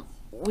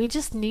 We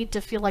just need to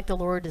feel like the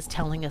Lord is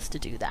telling us to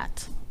do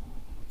that.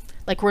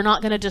 Like, we're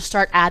not going to just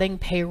start adding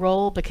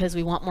payroll because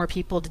we want more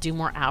people to do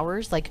more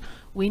hours. Like,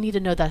 we need to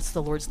know that's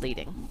the Lord's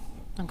leading.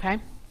 Okay?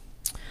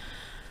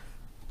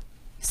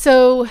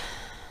 So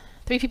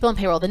 3 people in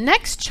payroll. The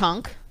next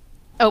chunk,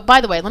 oh, by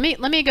the way, let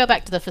me go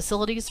back to the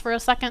facilities for a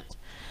second.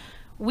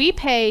 We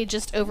pay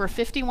just over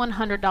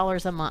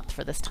 $5,100 a month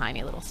for this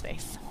tiny little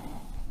space.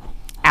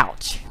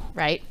 Ouch,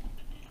 right?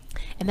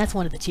 And that's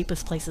one of the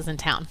cheapest places in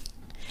town.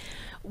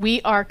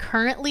 We are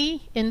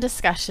currently in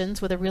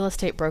discussions with a real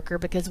estate broker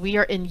because we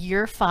are in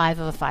year 5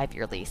 of a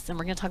 5-year lease. And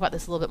we're going to talk about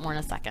this a little bit more in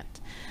a second.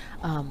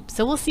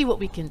 So we'll see what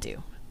we can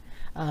do.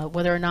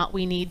 Whether or not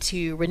we need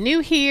to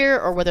renew here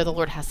or whether the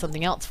Lord has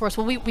something else for us.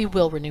 Well, we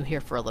will renew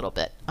here for a little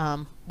bit.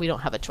 We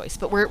don't have a choice.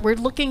 But we're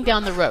looking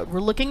down the road.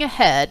 We're looking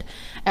ahead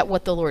at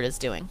what the Lord is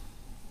doing.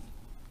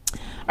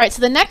 All right,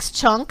 so the next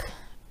chunk,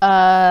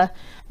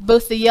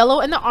 both the yellow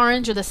and the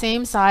orange are the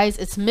same size.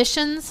 It's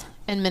missions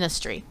and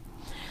ministry.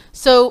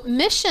 So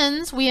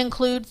missions, we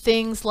include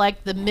things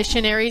like the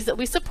missionaries that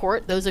we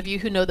support, those of you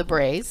who know the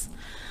Brays.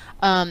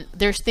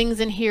 There's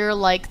things in here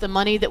like the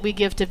money that we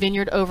give to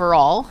Vineyard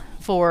overall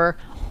for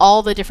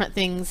all the different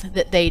things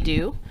that they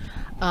do.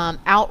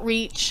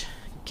 Outreach,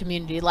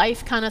 community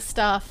life kind of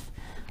stuff.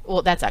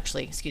 Well, that's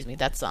actually, excuse me,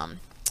 that's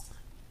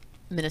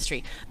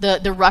ministry.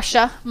 The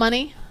Russia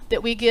money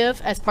that we give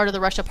as part of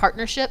the Russia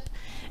partnership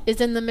is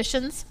in the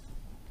missions.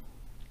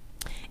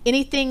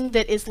 Anything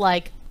that is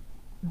like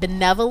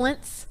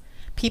benevolence,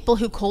 people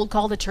who cold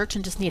call the church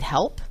and just need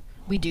help,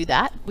 we do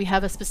that. We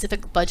have a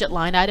specific budget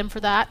line item for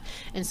that,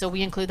 and so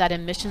we include that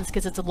in missions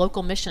because it's a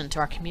local mission to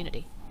our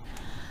community.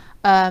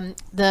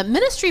 The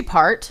ministry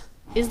part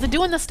is the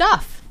doing the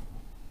stuff.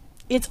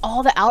 It's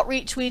all the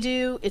outreach we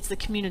do. It's the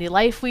community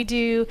life we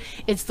do.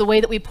 It's the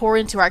way that we pour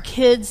into our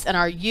kids and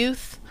our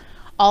youth,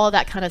 all of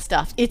that kind of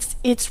stuff.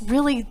 It's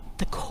really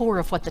the core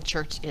of what the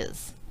church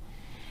is.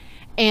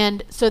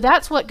 And so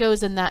that's what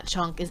goes in that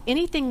chunk, is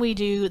anything we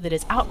do that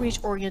is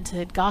outreach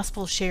oriented,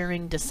 gospel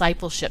sharing,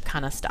 discipleship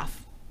kind of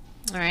stuff.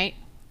 All right.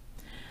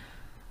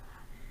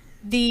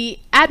 The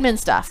admin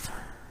stuff,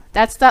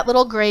 that's that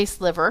little gray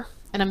sliver.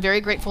 And I'm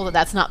very grateful that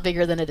that's not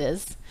bigger than it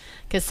is,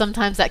 because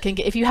sometimes that can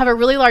get, if you have a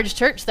really large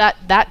church,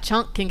 that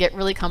chunk can get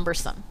really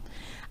cumbersome.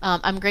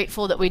 I'm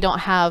grateful that we don't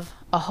have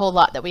a whole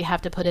lot that we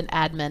have to put in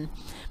admin.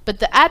 But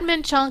the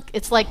admin chunk,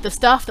 it's like the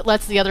stuff that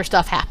lets the other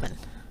stuff happen.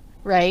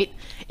 right?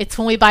 It's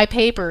when we buy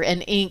paper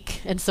and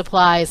ink and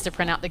supplies to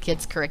print out the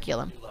kids'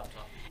 curriculum.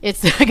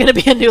 It's going to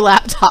be a new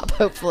laptop,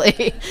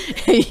 hopefully.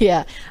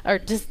 Yeah, or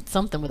just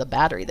something with a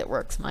battery that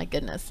works. My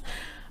goodness.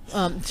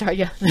 Sorry,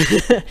 yeah.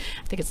 I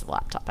think it's a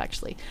laptop,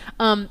 actually.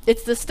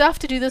 It's the stuff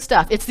to do the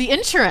stuff. It's the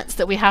insurance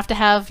that we have to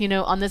have, you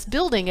know, on this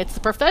building. It's the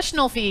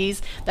professional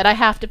fees that I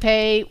have to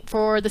pay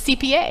for the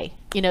CPA,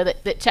 you know,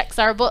 that checks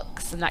our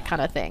books and that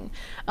kind of thing.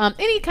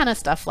 Any kind of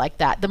stuff like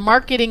that. The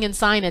marketing and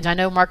signage. I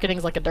know marketing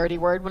is like a dirty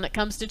word when it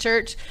comes to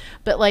church,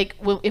 but like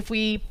if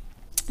we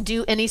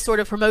do any sort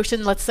of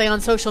promotion, let's say on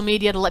social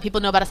media, to let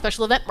people know about a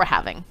special event we're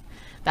having,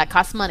 that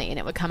costs money, and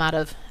it would come out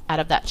of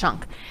that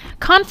chunk.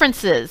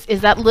 Conferences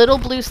is that little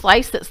blue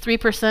slice that's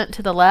 3%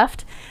 to the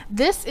left.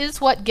 This is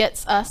what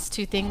gets us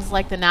to things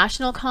like the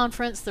national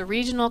conference, the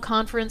regional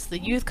conference, the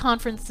youth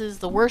conferences,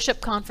 the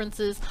worship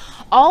conferences,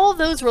 all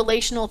those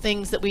relational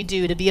things that we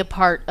do to be a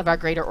part of our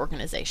greater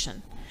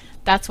organization.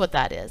 That's what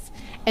that is.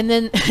 And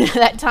then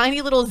that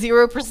tiny little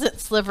 0%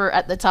 sliver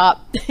at the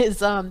top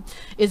is a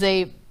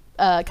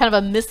kind of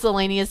a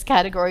miscellaneous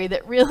category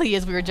that really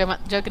is, we were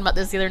joking about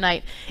this the other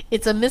night,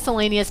 it's a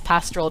miscellaneous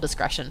pastoral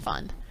discretion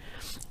fund.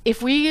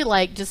 If we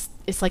like just,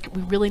 it's like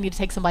we really need to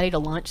take somebody to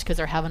lunch because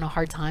they're having a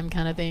hard time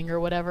kind of thing or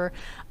whatever,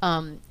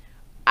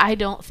 I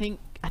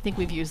think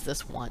we've used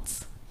this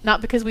once. Not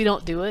because we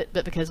don't do it,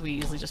 but because we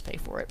usually just pay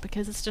for it,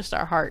 because it's just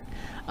our heart.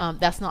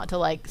 That's not to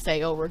like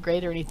say, oh, we're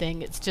great or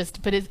anything. It's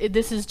just, but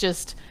this is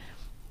just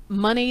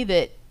money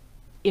that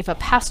if a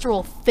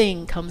pastoral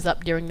thing comes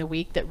up during the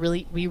week that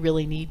we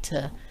really need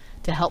to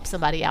help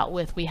somebody out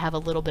with, we have a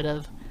little bit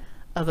of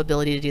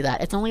ability to do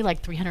that. It's only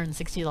like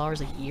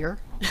 $360 a year.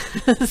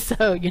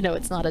 So, you know,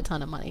 it's not a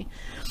ton of money.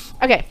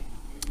 Okay,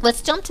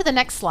 let's jump to the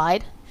next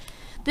slide.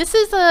 This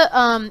is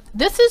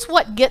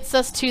what gets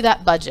us to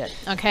that budget,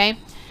 okay?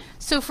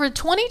 So for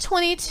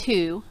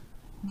 2022,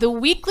 the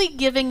weekly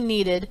giving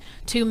needed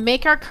to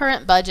make our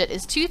current budget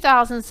is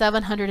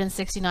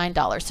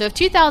 $2,769. So if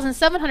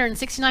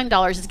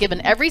 $2,769 is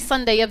given every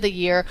Sunday of the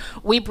year,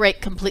 we break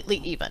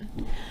completely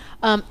even.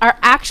 Our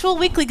actual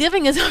weekly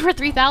giving is over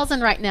 $3,000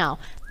 right now.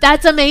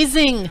 That's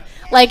amazing.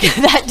 Like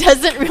that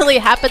doesn't really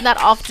happen that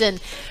often.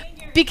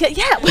 Because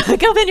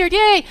go Vineyard,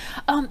 yay!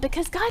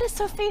 Because God is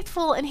so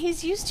faithful, and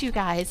He's used you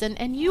guys,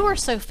 and you are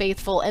so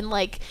faithful, and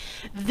like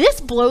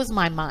this blows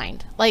my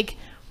mind. Like,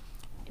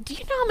 do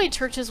you know how many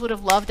churches would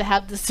have loved to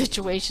have this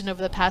situation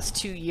over the past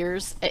 2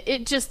 years?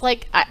 It just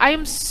like, I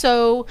am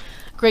so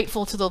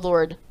grateful to the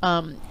Lord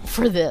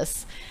for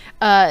this.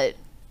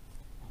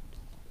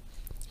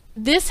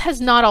 This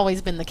has not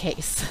always been the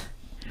case.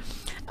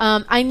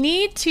 I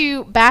need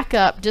to back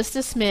up just a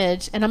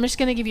smidge, and I'm just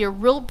going to give you a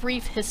real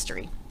brief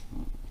history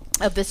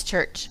of this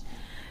church.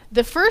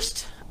 The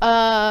first,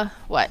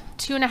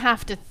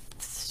 2.5 to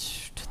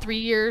 3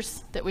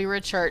 years that we were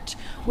a church,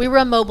 we were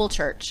a mobile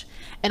church.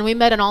 And we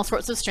met in all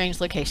sorts of strange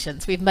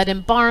locations. We've met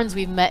in barns.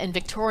 We've met in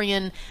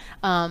Victorian,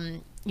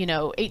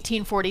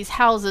 1840s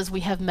houses. We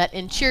have met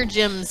in cheer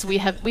gyms.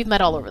 We've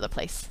met all over the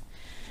place.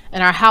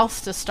 In our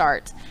house to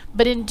start.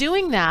 But in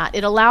doing that,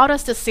 it allowed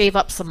us to save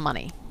up some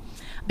money.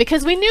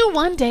 Because we knew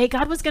one day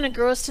God was going to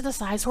grow us to the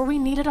size where we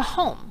needed a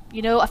home.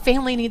 You know, a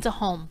family needs a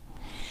home.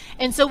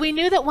 And so we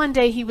knew that one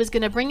day He was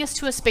going to bring us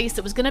to a space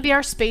that was going to be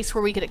our space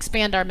where we could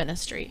expand our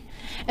ministry.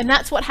 And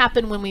that's what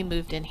happened when we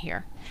moved in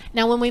here.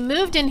 Now, when we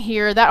moved in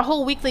here, that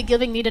whole weekly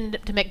giving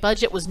needed to make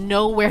budget was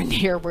nowhere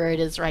near where it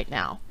is right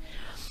now.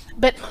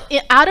 But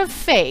out of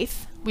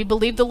faith, we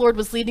believed the Lord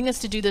was leading us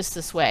to do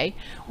this way.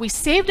 We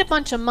saved a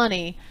bunch of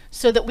money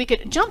so that we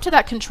could jump to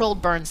that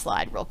controlled burn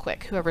slide real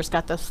quick. Whoever's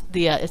got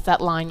it's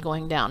that line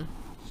going down.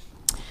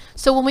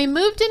 So when we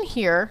moved in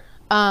here,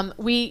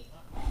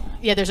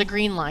 there's a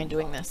green line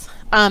doing this.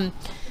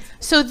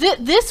 So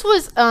this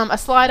was a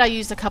slide I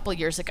used a couple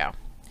years ago.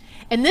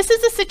 And this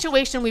is the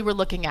situation we were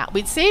looking at.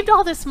 We'd saved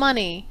all this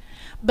money,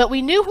 but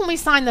we knew when we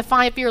signed the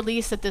 5-year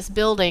lease at this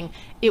building,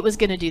 it was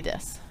going to do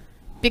this.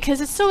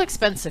 Because it's so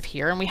expensive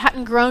here, and we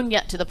hadn't grown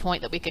yet to the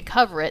point that we could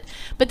cover it.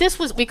 But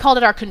we called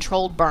it our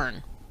controlled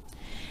burn.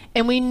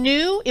 And we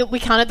knew,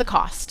 we counted the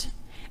cost.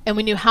 And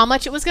we knew how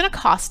much it was going to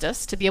cost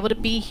us to be able to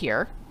be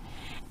here.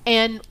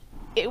 And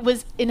it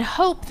was in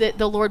hope that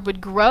the Lord would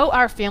grow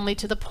our family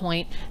to the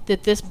point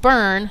that this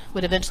burn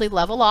would eventually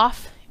level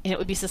off and it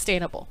would be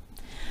sustainable.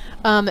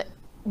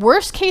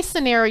 Worst case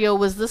scenario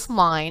was this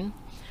line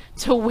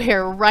to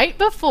where right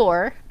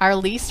before our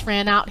lease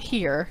ran out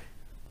here,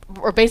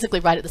 or basically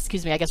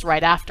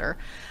right after,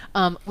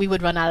 we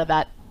would run out of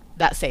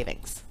that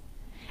savings.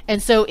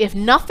 And so if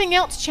nothing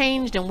else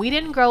changed and we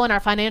didn't grow and our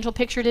financial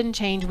picture didn't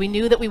change, we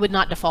knew that we would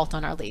not default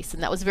on our lease.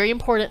 And that was very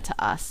important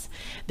to us,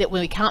 that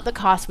when we count the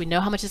cost, we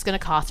know how much it's going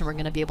to cost and we're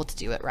going to be able to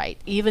do it right,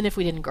 even if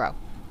we didn't grow.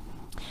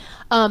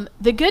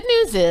 The good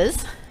news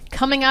is,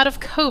 coming out of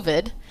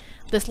COVID,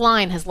 this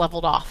line has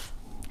leveled off.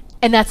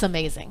 And that's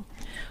amazing.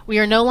 We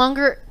are no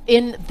longer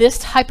in this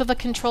type of a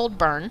controlled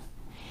burn.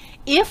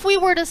 If we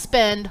were to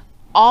spend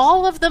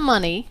all of the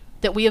money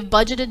that we have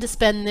budgeted to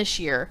spend this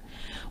year,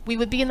 we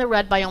would be in the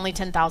red by only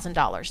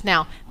 $10,000.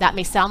 Now, that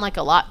may sound like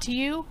a lot to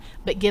you,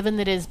 but given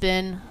that it has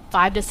been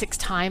 5 to 6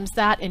 times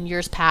that in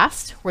years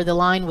past, where the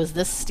line was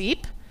this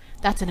steep,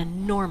 that's an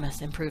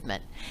enormous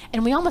improvement.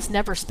 And we almost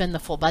never spend the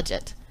full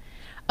budget.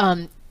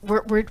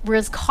 We're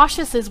as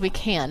cautious as we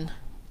can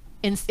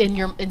in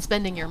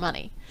spending your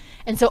money.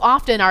 And so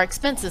often our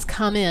expenses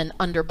come in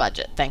under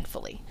budget,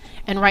 thankfully.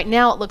 And right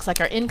now it looks like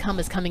our income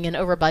is coming in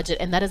over budget,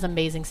 and that is an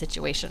amazing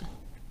situation.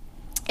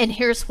 And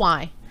here's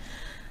why.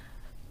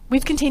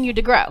 We've continued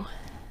to grow.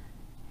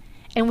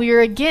 And we are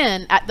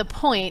again at the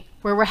point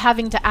where we're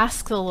having to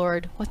ask the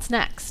Lord, what's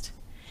next?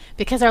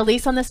 Because our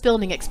lease on this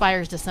building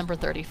expires December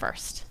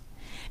 31st.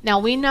 Now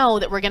we know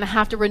that we're going to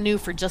have to renew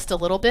for just a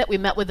little bit. We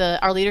met with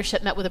our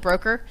leadership met with a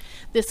broker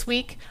this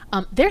week.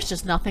 There's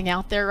just nothing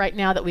out there right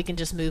now that we can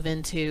just move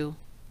into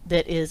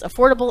that is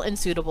affordable and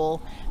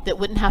suitable, that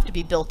wouldn't have to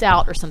be built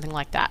out or something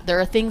like that. There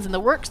are things in the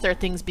works, there are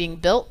things being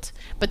built,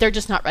 but they're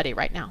just not ready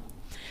right now.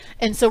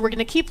 And so we're going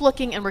to keep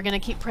looking, and we're going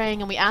to keep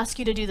praying, and we ask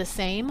you to do the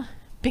same,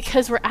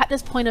 because we're at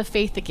this point of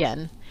faith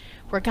again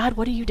where, God,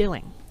 what are you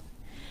doing?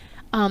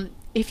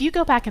 If you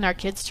go back in our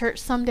kids' church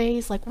some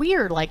days, like, we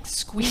are like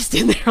squeezed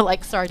in there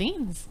like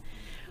sardines.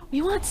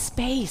 We want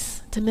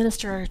space to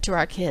minister to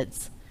our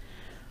kids.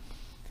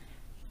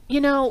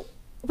 You know,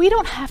 we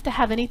don't have to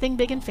have anything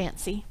big and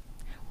fancy.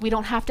 We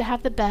don't have to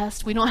have the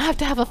best. We don't have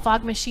to have a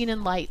fog machine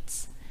and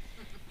lights.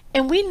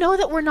 And we know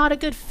that we're not a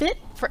good fit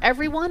for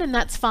everyone, and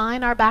that's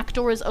fine. Our back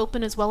door is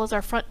open as well as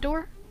our front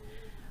door.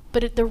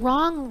 But the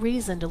wrong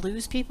reason to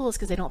lose people is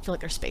because they don't feel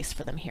like there's space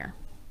for them here.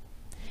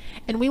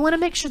 And we want to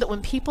make sure that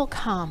when people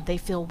come, they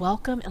feel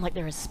welcome and like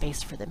there is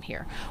space for them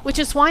here. Which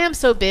is why I'm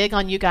so big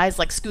on you guys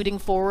like scooting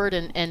forward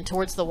and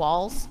towards the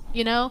walls,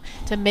 you know,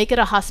 to make it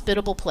a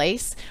hospitable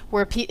place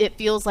where it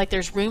feels like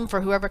there's room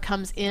for whoever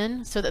comes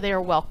in so that they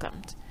are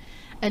welcomed.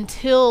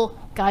 Until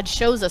God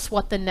shows us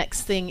what the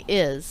next thing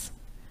is,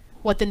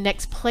 what the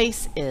next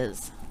place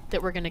is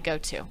that we're going to go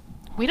to.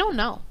 We don't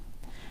know,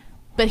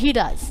 but he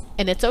does,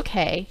 and it's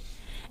okay.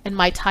 And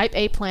my type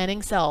A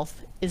planning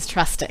self is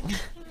trusting.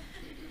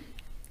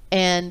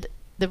 And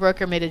the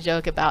broker made a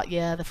joke about,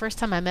 yeah, the first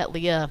time I met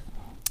Leah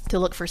to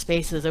look for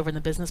spaces over in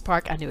the business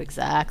park, I knew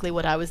exactly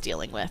what I was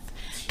dealing with.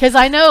 Because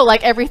I know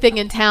like everything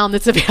in town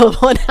that's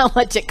available and how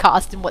much it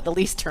costs and what the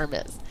lease term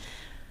is.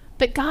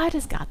 But God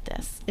has got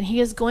this, and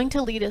he is going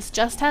to lead us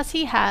just as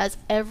he has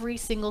every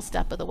single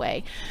step of the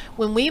way.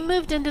 When we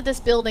moved into this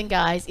building,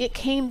 guys, it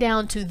came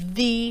down to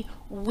the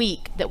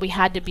week that we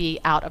had to be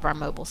out of our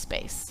mobile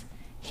space.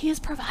 He has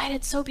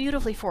provided so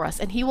beautifully for us,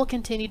 and he will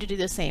continue to do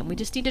the same. We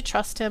just need to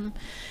trust him,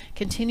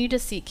 continue to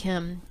seek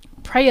him,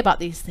 pray about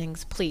these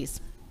things,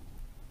 please.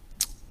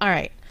 All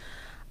right.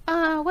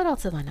 What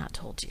else have I not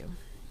told you?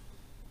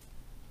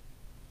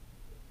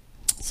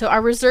 So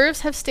our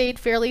reserves have stayed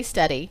fairly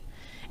steady.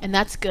 And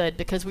that's good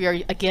because we are,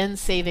 again,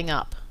 saving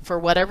up for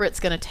whatever it's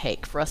going to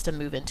take for us to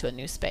move into a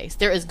new space.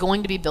 There is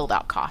going to be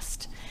build-out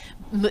cost.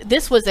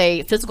 This was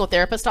a physical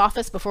therapist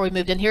office before we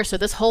moved in here, so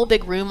this whole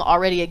big room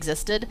already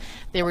existed.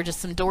 There were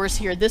just some doors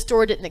here. This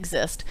door didn't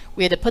exist.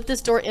 We had to put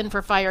this door in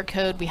for fire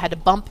code. We had to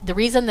bump. The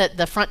reason that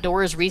the front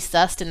door is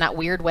recessed in that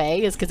weird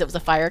way is because it was a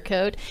fire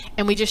code,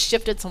 and we just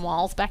shifted some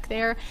walls back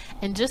there,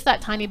 and just that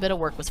tiny bit of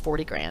work was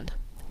 40 grand.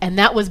 And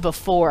that was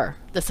before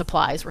the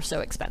supplies were so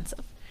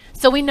expensive.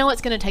 So we know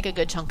it's going to take a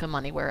good chunk of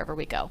money wherever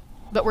we go.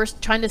 But we're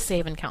trying to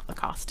save and count the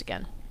cost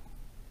again.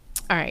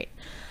 All right.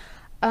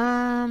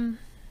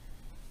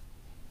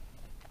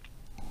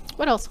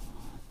 What else?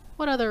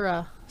 What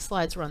other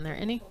slides were on there?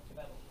 Any?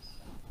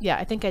 Yeah,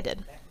 I think I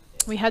did.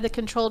 We had the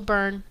controlled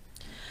burn.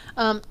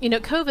 You know,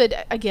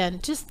 COVID, again,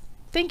 just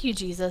thank you,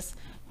 Jesus.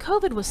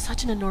 COVID was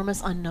such an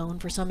enormous unknown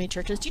for so many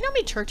churches. Do you know how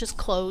many churches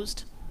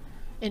closed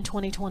in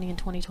 2020 and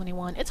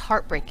 2021? It's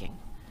heartbreaking.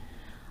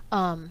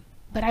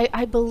 But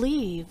I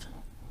believe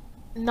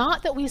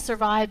not that we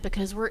survived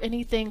because we're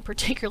anything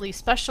particularly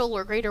special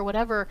or great or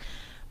whatever,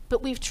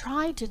 but we've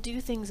tried to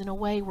do things in a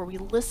way where we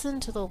listen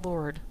to the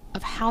Lord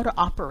of how to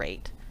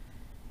operate.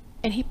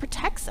 And he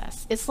protects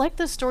us. It's like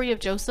the story of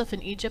Joseph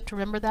in Egypt.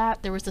 Remember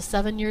that? There was the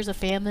 7 years of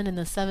famine and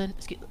the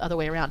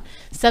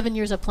 7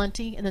 years of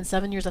plenty and then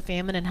 7 years of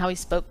famine, and how he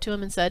spoke to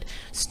him and said,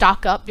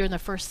 stock up during the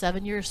first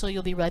 7 years so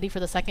you'll be ready for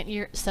the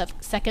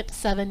second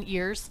 7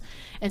 years.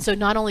 And so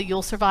not only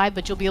you'll survive,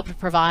 but you'll be able to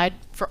provide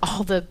for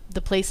all the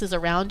places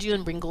around you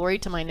and bring glory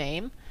to my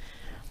name.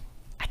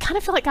 I kind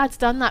of feel like God's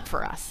done that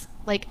for us.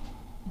 Like,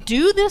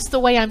 do this the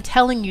way I'm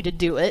telling you to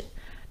do it,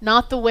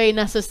 not the way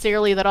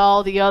necessarily that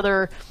all the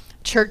other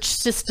church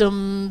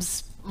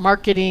systems,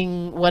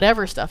 marketing,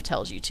 whatever stuff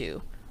tells you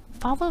to.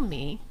 Follow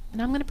me,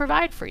 and I'm going to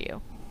provide for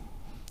you.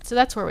 So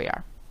that's where we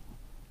are.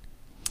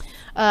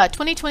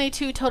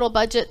 2022 total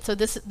budget. So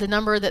this, the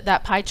number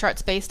that pie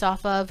chart's based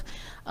off of,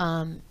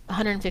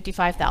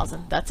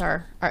 155,000. That's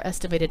our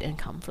estimated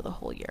income for the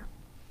whole year.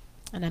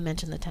 And I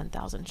mentioned the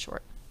 10,000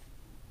 short.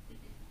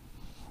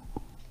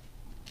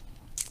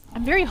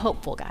 I'm very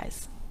hopeful,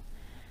 guys.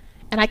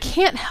 And I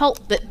can't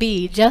help but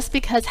be, just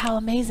because how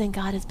amazing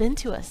God has been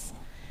to us.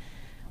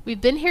 We've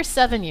been here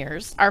 7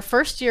 years. Our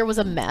first year was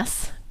a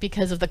mess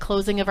because of the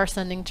closing of our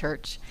sending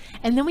church.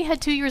 And then we had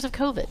 2 years of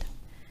COVID.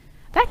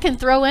 That can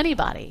throw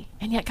anybody.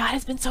 And yet God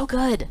has been so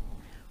good.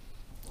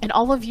 And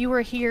all of you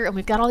are here, and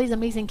we've got all these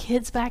amazing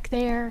kids back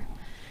there,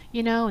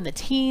 you know, and the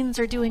teens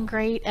are doing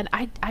great. And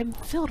I'm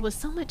filled with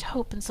so much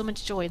hope and so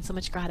much joy and so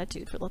much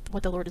gratitude for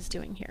what the Lord is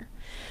doing here.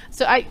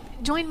 So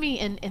join me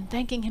in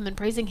thanking him and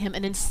praising him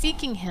and in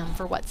seeking him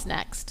for what's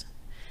next,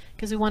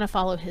 because we want to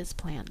follow his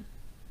plan.